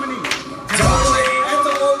 At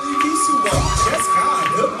the ODB one. Yes, God.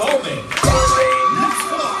 Good moment. Let's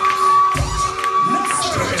go. Let's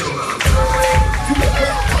go.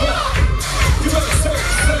 You better serve.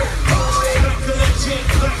 Like the legend.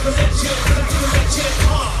 Like the legend. Like the legend.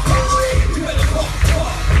 You better walk.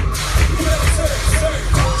 You better serve.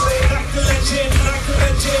 Like the legend. Like the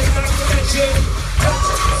legend. Like the legend.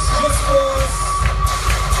 Just for us.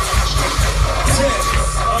 10's,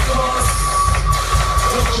 of course.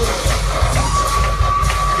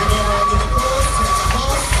 You know how to do the course. 10's, of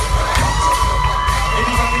course.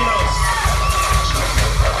 Anybody else?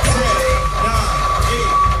 10, 9, 8,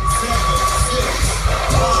 7, 6,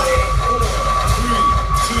 5, 4, 3,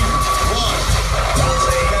 2, 1.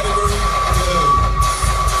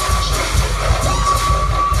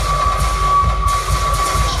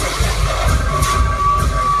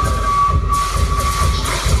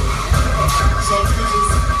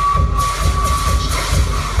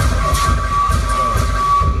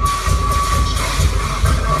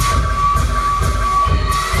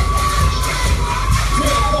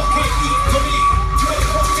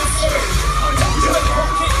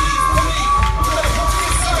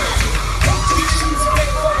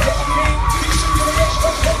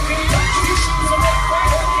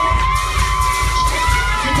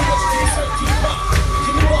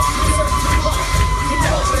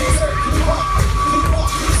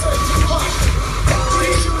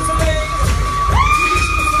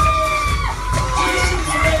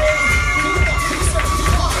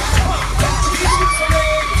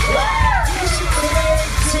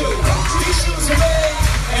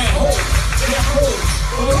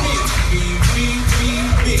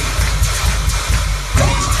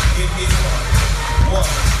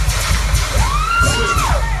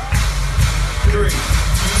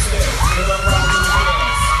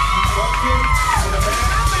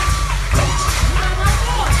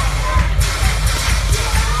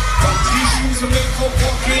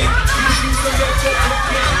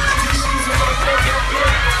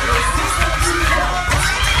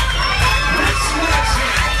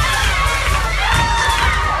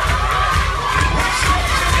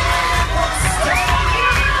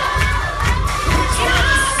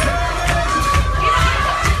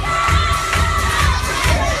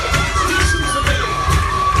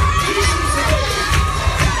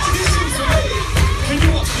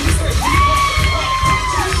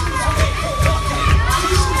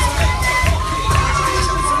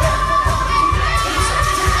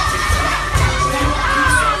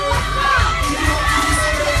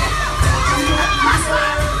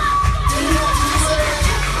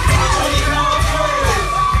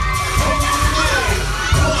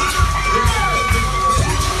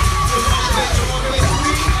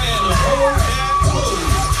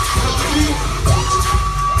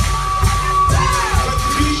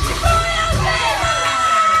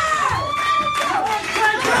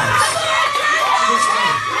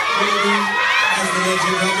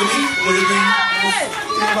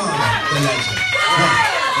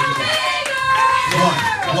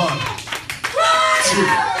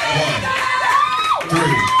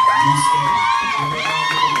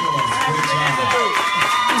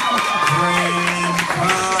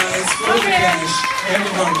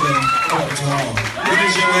 What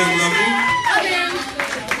is your name, lovely?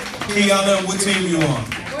 Kiana, what team you on?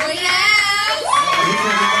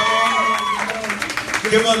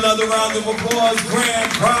 Give her another round of applause.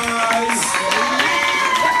 Grand prize.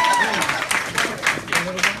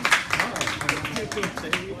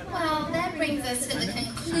 Well, that brings us to the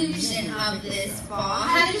conclusion of this ball.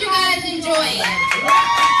 How did you guys enjoy it?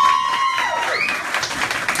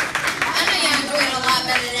 I know y'all enjoyed it a lot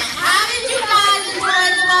better than that. How did you guys enjoy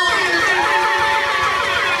the ball?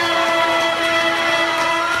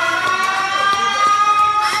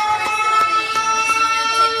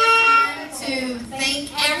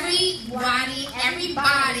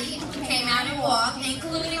 Everybody who came out and walked,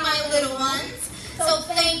 including my little ones. So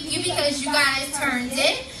thank you because you guys turned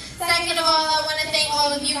it. Second of all, I want to thank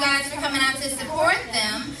all of you guys for coming out to support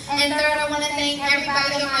them. And third, I want to thank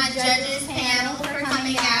everybody on my judges panel for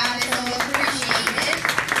coming out. It's so appreciated.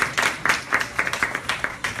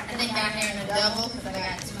 I think I'm hearing a double because I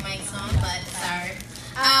got 2 mics on, but sorry.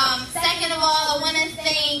 Second of all, I want to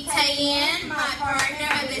thank Tayanne, my partner,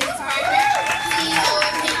 my business partner, CEO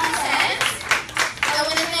of 10's. I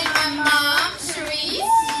want to thank my mom, Sharice.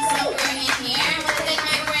 She's somewhere in here. I want to thank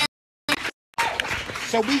my grandma.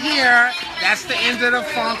 So we here. That's the end of the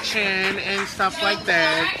function and stuff like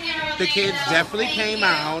that. The kids definitely came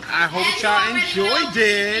out. I hope y'all enjoyed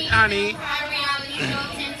it, honey.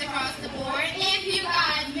 Across the board. If you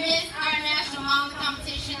guys missed our national mom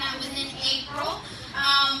competition that was in April,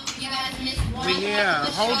 you guys missed one. We here.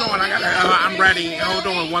 Hold on. I'm ready. Hold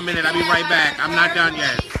on 1 minute. I'll be right back. I'm not done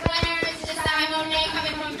yet.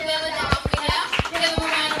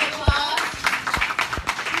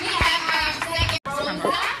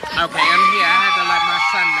 Okay, I'm here. I had to let my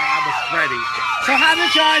son know I was ready. So how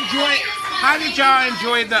did y'all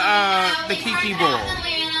enjoy the Kiki Ball?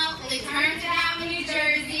 They turned it out in New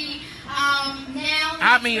Jersey.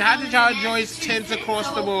 I mean, how did y'all enjoy 10's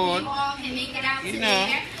across the board? You know.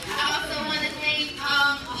 I also want to thank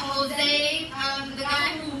Jose, the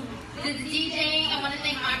guy who did the DJing. I want to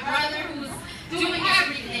thank my brother who's doing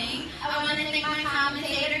everything. I want to thank my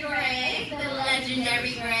commentator, Greg, the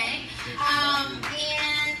legendary Greg.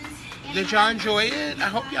 Did y'all enjoy it? I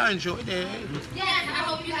hope y'all enjoyed it. Yes, I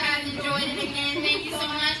hope you guys enjoyed it again. Thank you so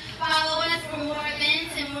much. Follow us for more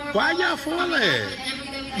events and more. Why y'all falling?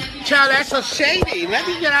 Child, that's so shady. Let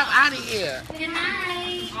me get out of here. Good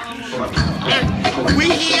night.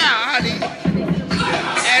 We here, honey.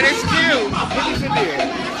 And it's cute. What is it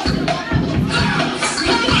there?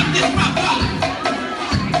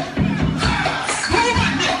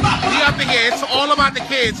 Up in here. It's all about the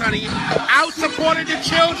kids, honey. Out supporting the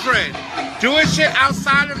children. Doing shit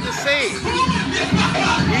outside of the scene.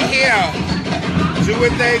 We here.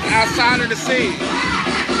 Doing things outside of the scene.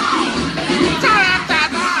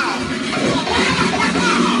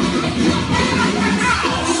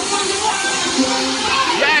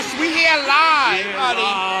 Yes, we here live, honey.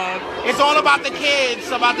 It's all about the kids,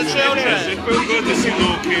 about the children. It feels good to see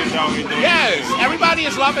little kids out here doing Yes, everybody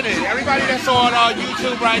is loving it. Everybody that's on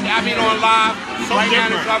YouTube on live right now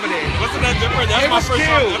is loving it. Wasn't that different? That's my first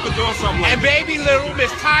time ever doing something like that. And baby little Miss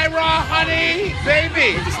Tyra, honey,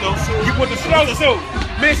 baby. With the snowsuit. You put the snowsuit.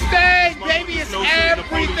 Miss Thing, baby, is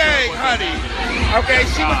everything, honey. Okay,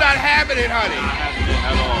 she was not having it, honey.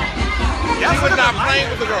 At all. She was not playing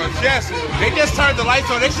with the girls. Yes, they just turned the lights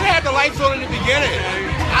on. They should have the lights on in the beginning.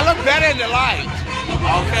 I look better in the light.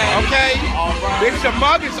 Okay. All right. Bitch, the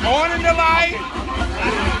mug is on in the light.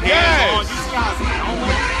 Yes.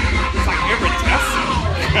 It's like iridescent.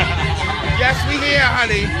 Yes, we here,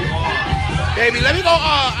 honey. Baby, let me go.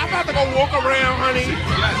 I'm about to go walk around, honey,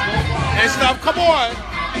 and stuff. Come on.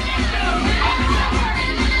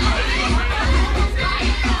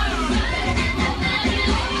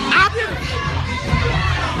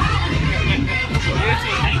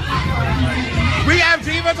 We have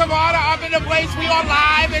Divas of Honor up in the place. We on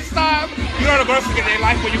live and stuff. You know the girls forget their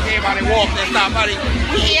life when you came out and walked and stuff, honey.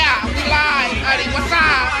 We here. We live, honey. What's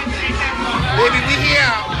up? Baby, we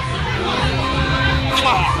here.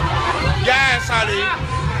 Yes, honey.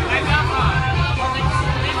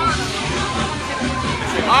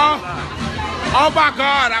 Oh my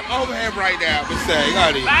God, I'm over him right now. But say,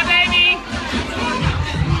 honey. Bye, baby.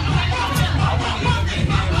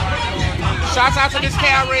 Shouts out to Miss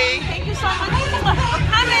Carrie. Thank you so much for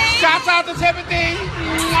coming. Shouts out to Timothy.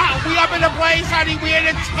 We up in the place, honey. We in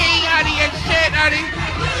the tea, honey, and shit, honey.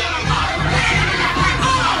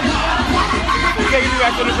 You taking me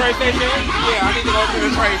back to the train station? Yeah, I need to go to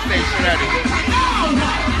the train station, honey.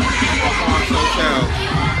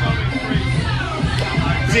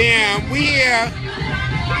 Damn, we here.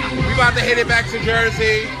 We about to hit it back to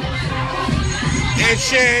Jersey and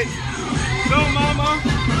shit.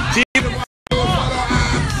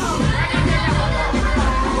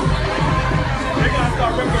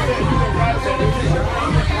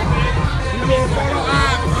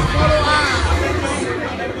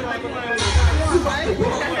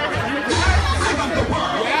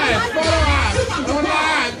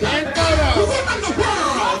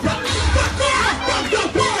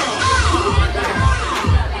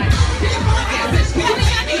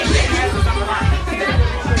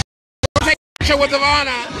 Picture with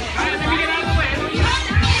Ivana.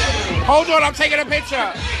 Hold on, I'm taking a picture.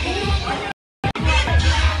 I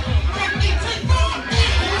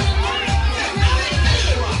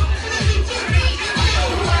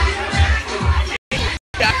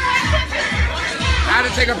had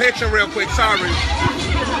to take a picture real quick, sorry.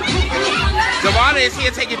 Ivana is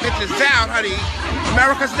here taking pictures down, honey.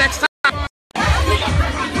 America's Next Time.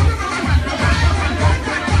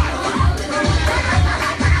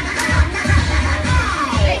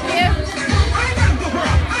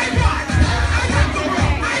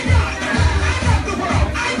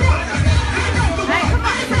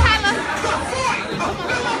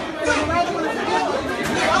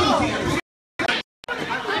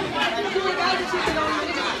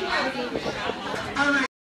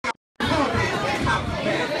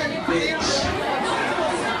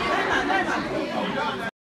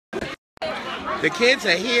 The kids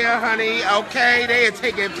are here, honey, okay? They are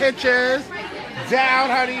taking pictures down,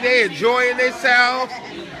 honey. They enjoying themselves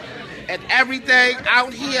and everything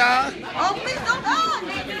out here. Oh, please don't go.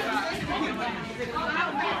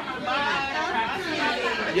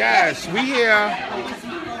 Yes, we here,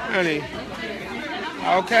 honey.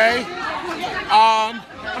 Okay? I'm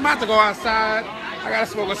about to go outside. I gotta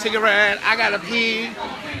smoke a cigarette. I gotta pee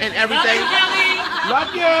and everything.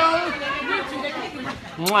 Love you.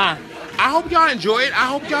 Mwah. I hope y'all enjoy it. I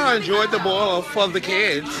hope y'all enjoyed the ball for the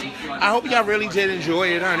kids. I hope y'all really did enjoy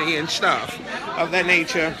it, honey, and stuff of that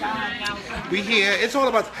nature. We here. It's all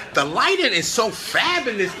about the lighting is so fab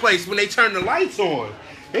in this place when they turn the lights on.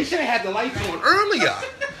 They should have had the lights on earlier.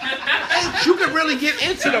 You can really get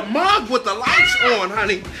into the mug with the lights on,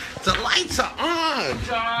 honey. The lights are on.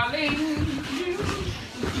 Darling.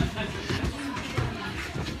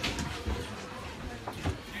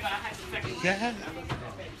 Yeah.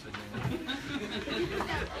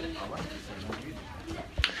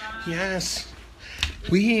 Yes.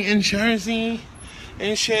 We here in Jersey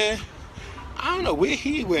and shit. I don't know where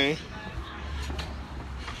he went.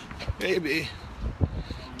 Maybe.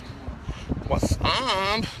 What's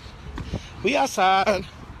up? We outside.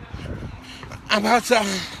 I'm about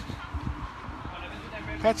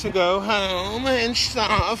to go home and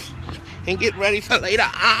stuff and get ready for later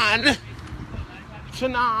on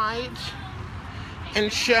tonight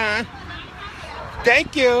and shit.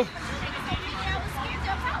 Thank you.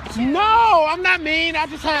 No, I'm not mean. I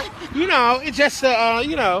just had, you know, it's just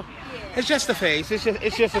you know, it's just a face. It's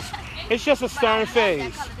just a stern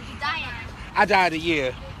face. I dyed a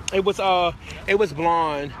year. It was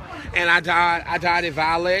blonde, and I dyed it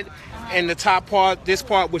violet, and the top part, this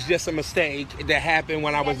part was just a mistake that happened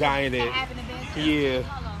when I was dyeing it. Yeah.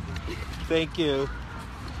 Thank you.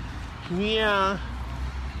 Yeah.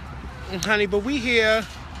 Honey, but we here.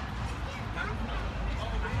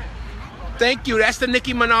 Thank you. That's the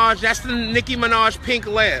Nicki Minaj. That's the Nicki Minaj pink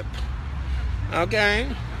lip. Okay.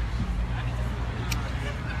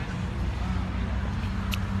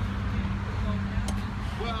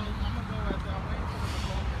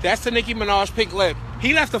 That's the Nicki Minaj pink lip.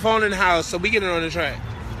 He left the phone in the house, so we get it on the track.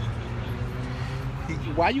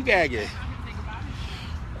 Why you gagging?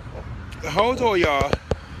 Hold on, y'all.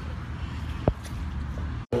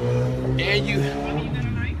 And you.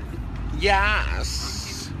 Yes.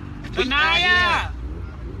 Anaya,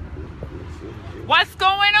 what's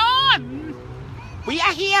going on? We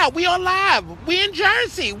are here. We are live. We in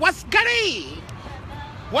Jersey. What's goody?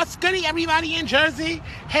 What's goody, everybody in Jersey?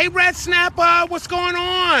 Hey, Red Snapper, what's going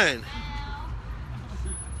on?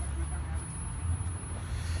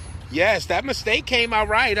 Yes, that mistake came out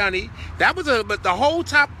right, honey. That was but the whole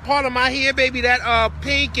top part of my hair, baby, that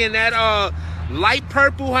pink and that light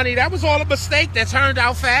purple, honey, that was all a mistake that turned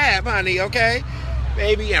out fab, honey, okay?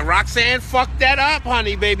 Baby, and Roxanne fucked that up,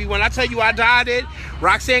 honey, baby. When I tell you I dyed it,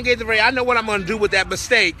 Roxanne gave the ray. I know what I'm gonna do with that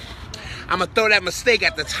mistake. I'm gonna throw that mistake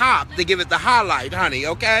at the top to give it the highlight, honey,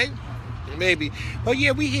 okay? Maybe. But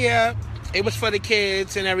yeah, we here. It was for the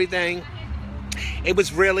kids and everything. It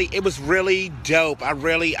was really dope. I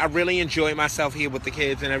really enjoyed myself here with the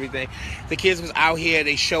kids and everything. The kids was out here.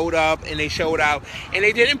 They showed up and they showed out, and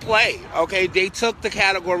they didn't play. Okay, they took the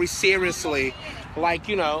category seriously, like,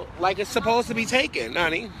 you know, like it's supposed to be taken,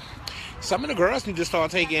 honey. Some of the girls need to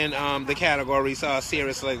start taking the categories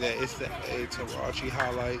seriously. It's the Taraji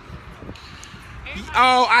highlight.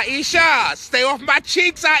 Oh, Aisha, stay off my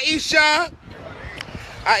cheeks, Aisha.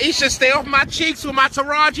 Aisha, stay off my cheeks with my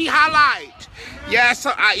Taraji highlight. Yes,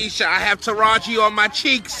 Aisha, I have Taraji on my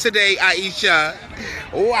cheeks today, Aisha.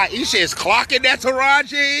 Oh, Aisha is clocking that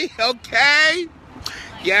Taraji, okay?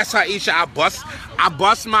 Yes, Aisha, I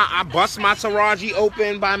bust my Taraji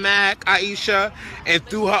open by Mac, Aisha, and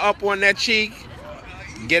threw her up on that cheek.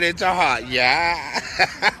 Get into heart, yeah.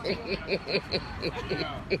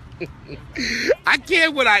 I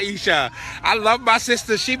can't with Aisha. I love my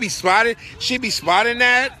sister. She be spotting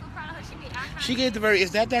that. She gave the very,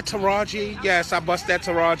 is that Taraji? Yes, I bust that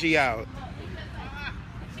Taraji out.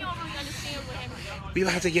 We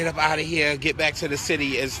about to get up out of here, get back to the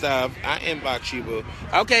city and stuff. I inbox you, boo.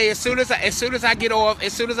 Okay, as soon as I get off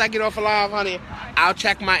live, honey, I'll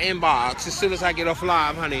check my inbox as soon as I get off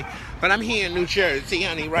live, honey. But I'm here in New Jersey,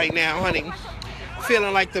 honey, right now, honey.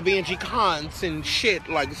 Feeling like the B&G cons and shit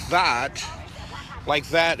like that. Like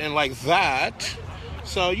that and like that.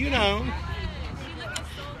 So, you know,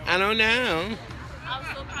 I don't know.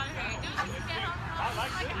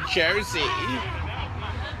 Jersey.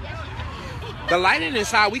 The lighting is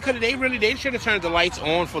high. They should have turned the lights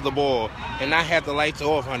on for the ball and not have the lights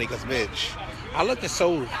off, honey, because bitch, I look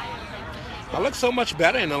so much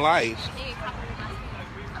better in the light.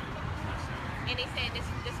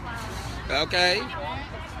 Okay.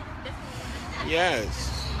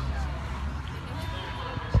 Yes.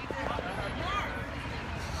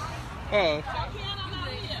 Oh.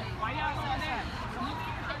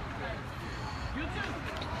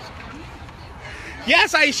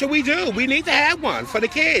 Yes, Aisha, we do. We need to have one for the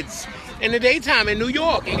kids in the daytime in New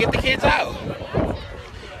York and get the kids out.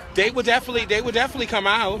 They would definitely come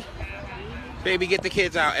out. Baby, get the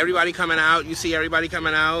kids out. Everybody coming out. You see everybody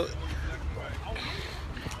coming out.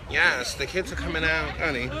 Yes, the kids are coming out,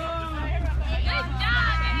 honey.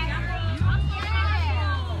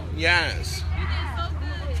 Yes.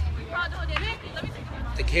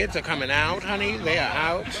 The kids are coming out, honey. They are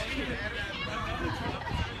out.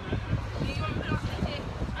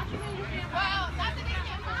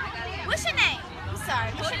 What's your name? I'm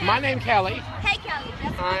sorry. What's your name? My name Kelly. Hey, Kelly.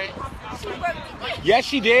 That's all right. She worked. Yes,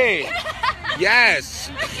 she did.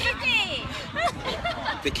 Yes. She did.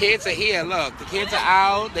 The kids are here. Look, the kids are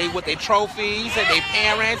out. They with their trophies and their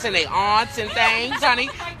parents and their aunts and things, honey.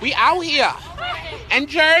 We out here in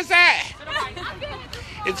Jersey.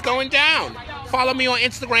 It's going down. Follow me on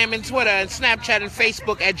Instagram and Twitter and Snapchat and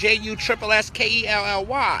Facebook at JUSSKELLY,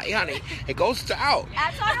 honey. It goes to out.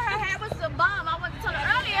 I told her hair was the bomb. I wasn't telling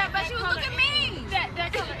her earlier, but she was looking mean.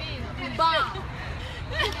 That color is bomb.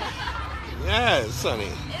 Yes,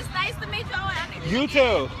 honey. It's nice to meet you. You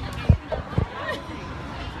too.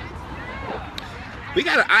 We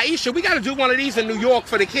gotta do one of these in New York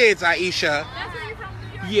for the kids, Aisha. That's where you from,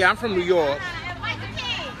 New York? Yeah, I'm from New York.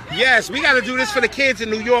 Yes, we gotta do this for the kids in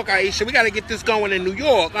New York, Aisha. We gotta get this going in New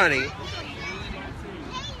York, honey. You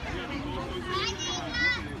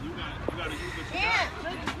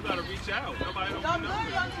gotta reach out. Nobody don't know.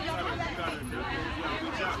 You gotta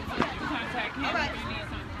reach out. Alright.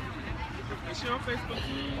 Is she on Facebook?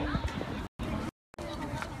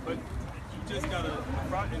 But you just gotta,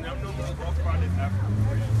 and I'm normally off Friday after.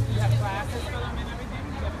 You have classes for them and everything?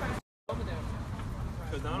 Over there.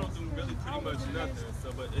 Because I don't do really pretty much nothing.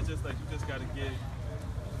 So, but it's just like, you just gotta get,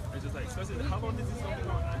 it's just like, especially, how long is this gonna be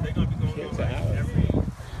going? They're gonna be going on like every.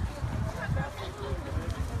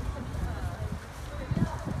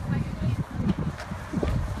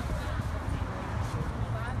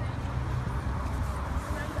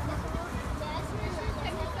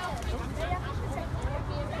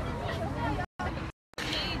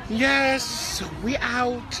 Yes, we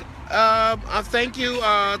out. Thank you,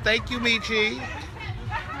 Michi.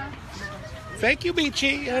 Thank you,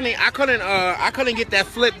 Michi, honey. I couldn't get that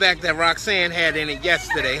flip back that Roxanne had in it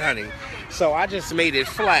yesterday, honey. So I just made it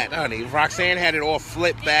flat, honey. Roxanne had it all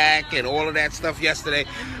flipped back and all of that stuff yesterday.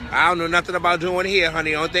 I don't know nothing about doing here,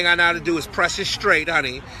 honey. The only thing I know how to do is press it straight,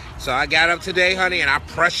 honey. So I got up today, honey, and I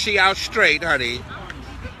pressed she out straight, honey.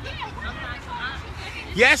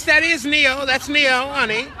 Yes, that is Neil. That's Neil,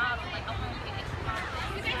 honey.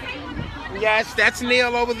 Yes, that's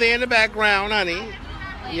Neil over there in the background, honey.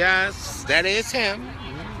 Yes, that is him.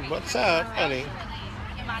 What's up, honey?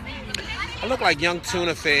 I look like young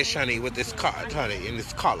tuna fish, honey, with this cut, honey, in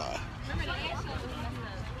this color.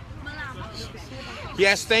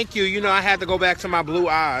 Yes, thank you. You know, I had to go back to my blue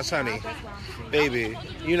eyes, honey. Baby,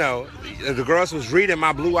 you know, the girls was reading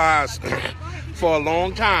my blue eyes for a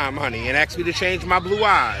long time, honey, and asked me to change my blue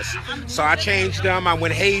eyes. So I changed them. I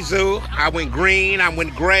went hazel, I went green, I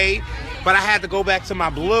went gray, but I had to go back to my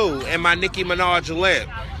blue and my Nicki Minaj lip.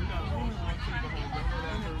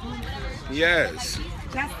 Yes.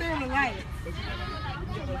 That's still the light.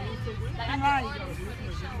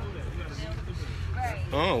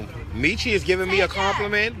 Oh, Michi is giving me a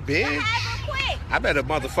compliment, bitch. I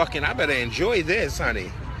better enjoy this,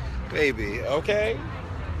 honey. Baby, okay?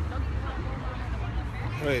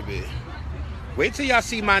 Baby. Wait till y'all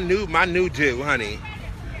see my new do, honey.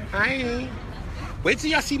 Hi. Wait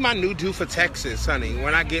till y'all see my new do for Texas, honey.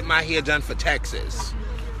 When I get my hair done for Texas.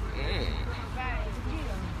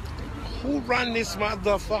 Who run this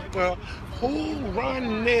motherfucker? Who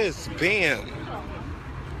run this? Bam.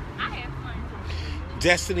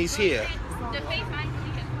 Destiny's here.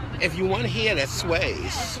 If you want hair that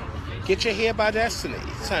sways, get your hair by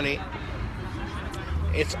Destiny's, honey.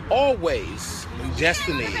 It's always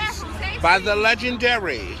Destiny's by the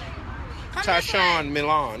legendary Tashawn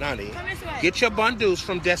Milan, honey. Get your bundles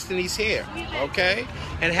from Destiny's hair, okay?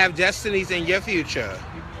 And have Destiny's in your future.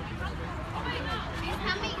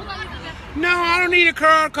 No, I don't need a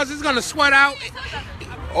curl because it's going to sweat out.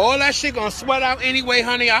 All that shit going to sweat out anyway,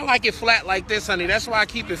 honey. I like it flat like this, honey. That's why I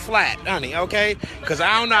keep it flat, honey, okay? Because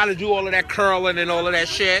I don't know how to do all of that curling and all of that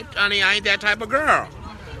shit. Honey, I ain't that type of girl.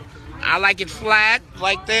 I like it flat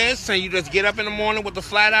like this, and you just get up in the morning with the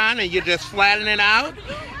flat on, and you're just flattening it out,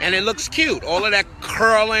 and it looks cute. All of that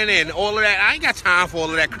curling and all of that. I ain't got time for all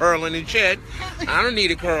of that curling and shit. I don't need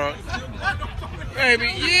a curl.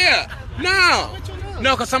 Baby, yeah. No.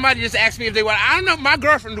 No, because somebody just asked me if they want. I don't know. My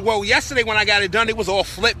girlfriend, well, yesterday when I got it done, it was all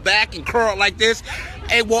flipped back and curled like this.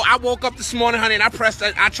 And well, I woke up this morning, honey, and I pressed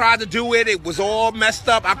that. I tried to do it. It was all messed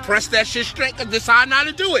up. I pressed that shit straight because this is how I know how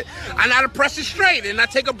to do it. I know how to press it straight. And I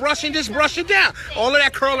take a brush and just brush it down. All of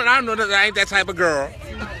that curling, I don't know that I ain't that type of girl.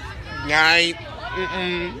 I ain't.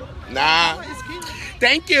 Nah.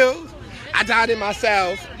 Thank you. I dyed it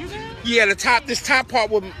myself. Yeah, this top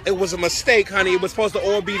part, it was a mistake, honey. It was supposed to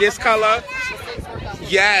all be this color.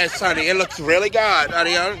 Yes, honey, it looks really good,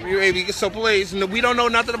 honey. Baby, so please, we don't know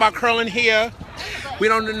nothing about curling hair. We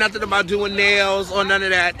don't know nothing about doing nails or none of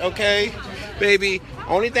that, okay? Baby,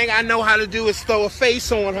 only thing I know how to do is throw a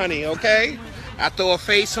face on, honey, okay? I throw a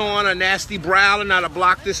face on, a nasty brow, and how to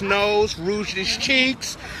block this nose, rouge these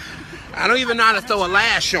cheeks. I don't even know how to throw a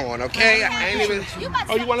lash on, okay? I ain't even.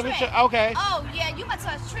 Oh, you want a picture? Okay. Oh, yeah, you must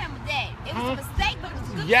have trim with that. It was a mistake, but it was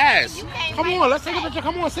good. Yes. Come on, let's take a picture.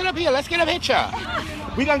 Come on, sit up here. Let's get a picture.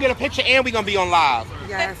 We're going to get a picture and we're going to be on live.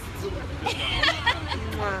 Yes.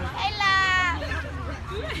 Hey, La.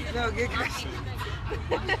 No, get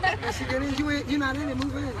you're not in it.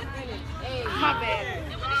 Move in. Hey, my bad.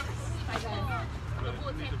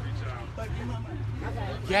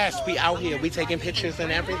 Yes, we out here. We taking pictures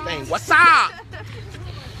and everything. What's up?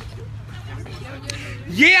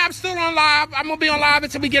 Yeah, I'm still on live. I'm going to be on live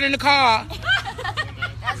until we get in the car.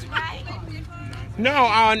 That's right.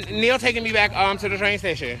 No, Neil taking me back to the train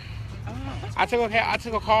station. I took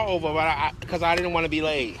a car over, but because I didn't want to be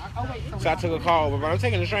late. So I took a car over, but I'm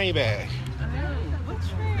taking the train back. What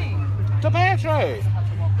train? The bad train.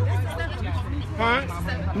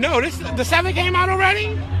 Huh? No, the 7 came out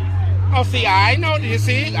already? Oh, see, I know. You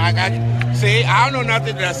see, I don't know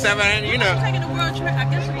nothing. The 7, you know. I'm taking the world trip, I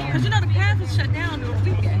guess, because you know the path is shut down the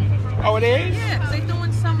weekend. Oh, it is? Yeah, because they're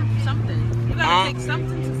doing something. You gotta take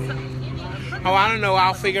something to something. Oh, I don't know.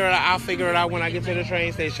 I'll figure it out. I'll figure it out when I get to the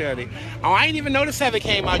train station. Oh, I ain't even know the 7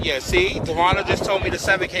 came out yet. See, Devonna just told me the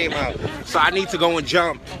 7 came out, so I need to go and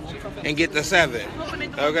jump and get the 7.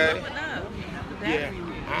 Okay? Yeah.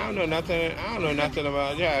 I don't know nothing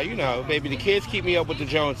about, yeah, you know, baby, the kids keep me up with the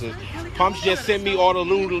Joneses. Pumps just sent me all the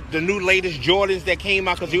new latest Jordans that came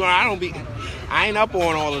out, because, you know, I ain't up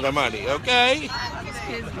on all of the money, okay?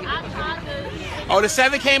 Oh, the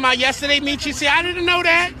 7 came out yesterday, Michi? See, I didn't know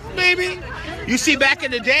that, baby. You see, back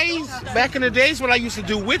in the days when I used to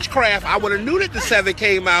do witchcraft, I would have knew that the 7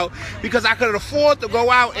 came out, because I could afford to go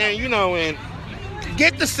out and, you know, and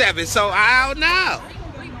get the 7, so I don't know.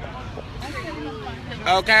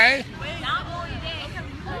 Okay.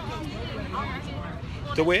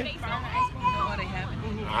 To where?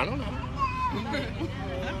 I don't know.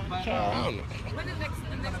 I don't know.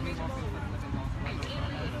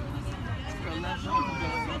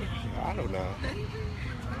 I don't know.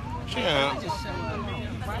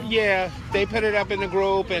 Yeah, they put it up in the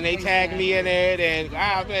group and they tagged me in it, and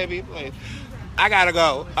baby, please. I gotta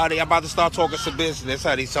go, honey. I'm about to start talking some business,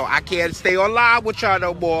 honey, so I can't stay on live with y'all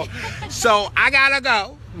no more. So I gotta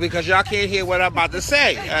go because y'all can't hear what I'm about to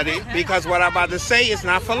say, honey, because what I'm about to say is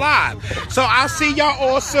not for live. So I'll see y'all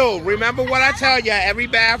all soon. Remember what I tell y'all, every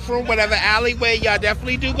bathroom, whatever alleyway y'all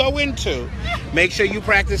definitely do go into, make sure you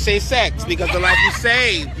practice safe sex, because the life you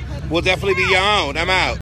save will definitely be your own. I'm out.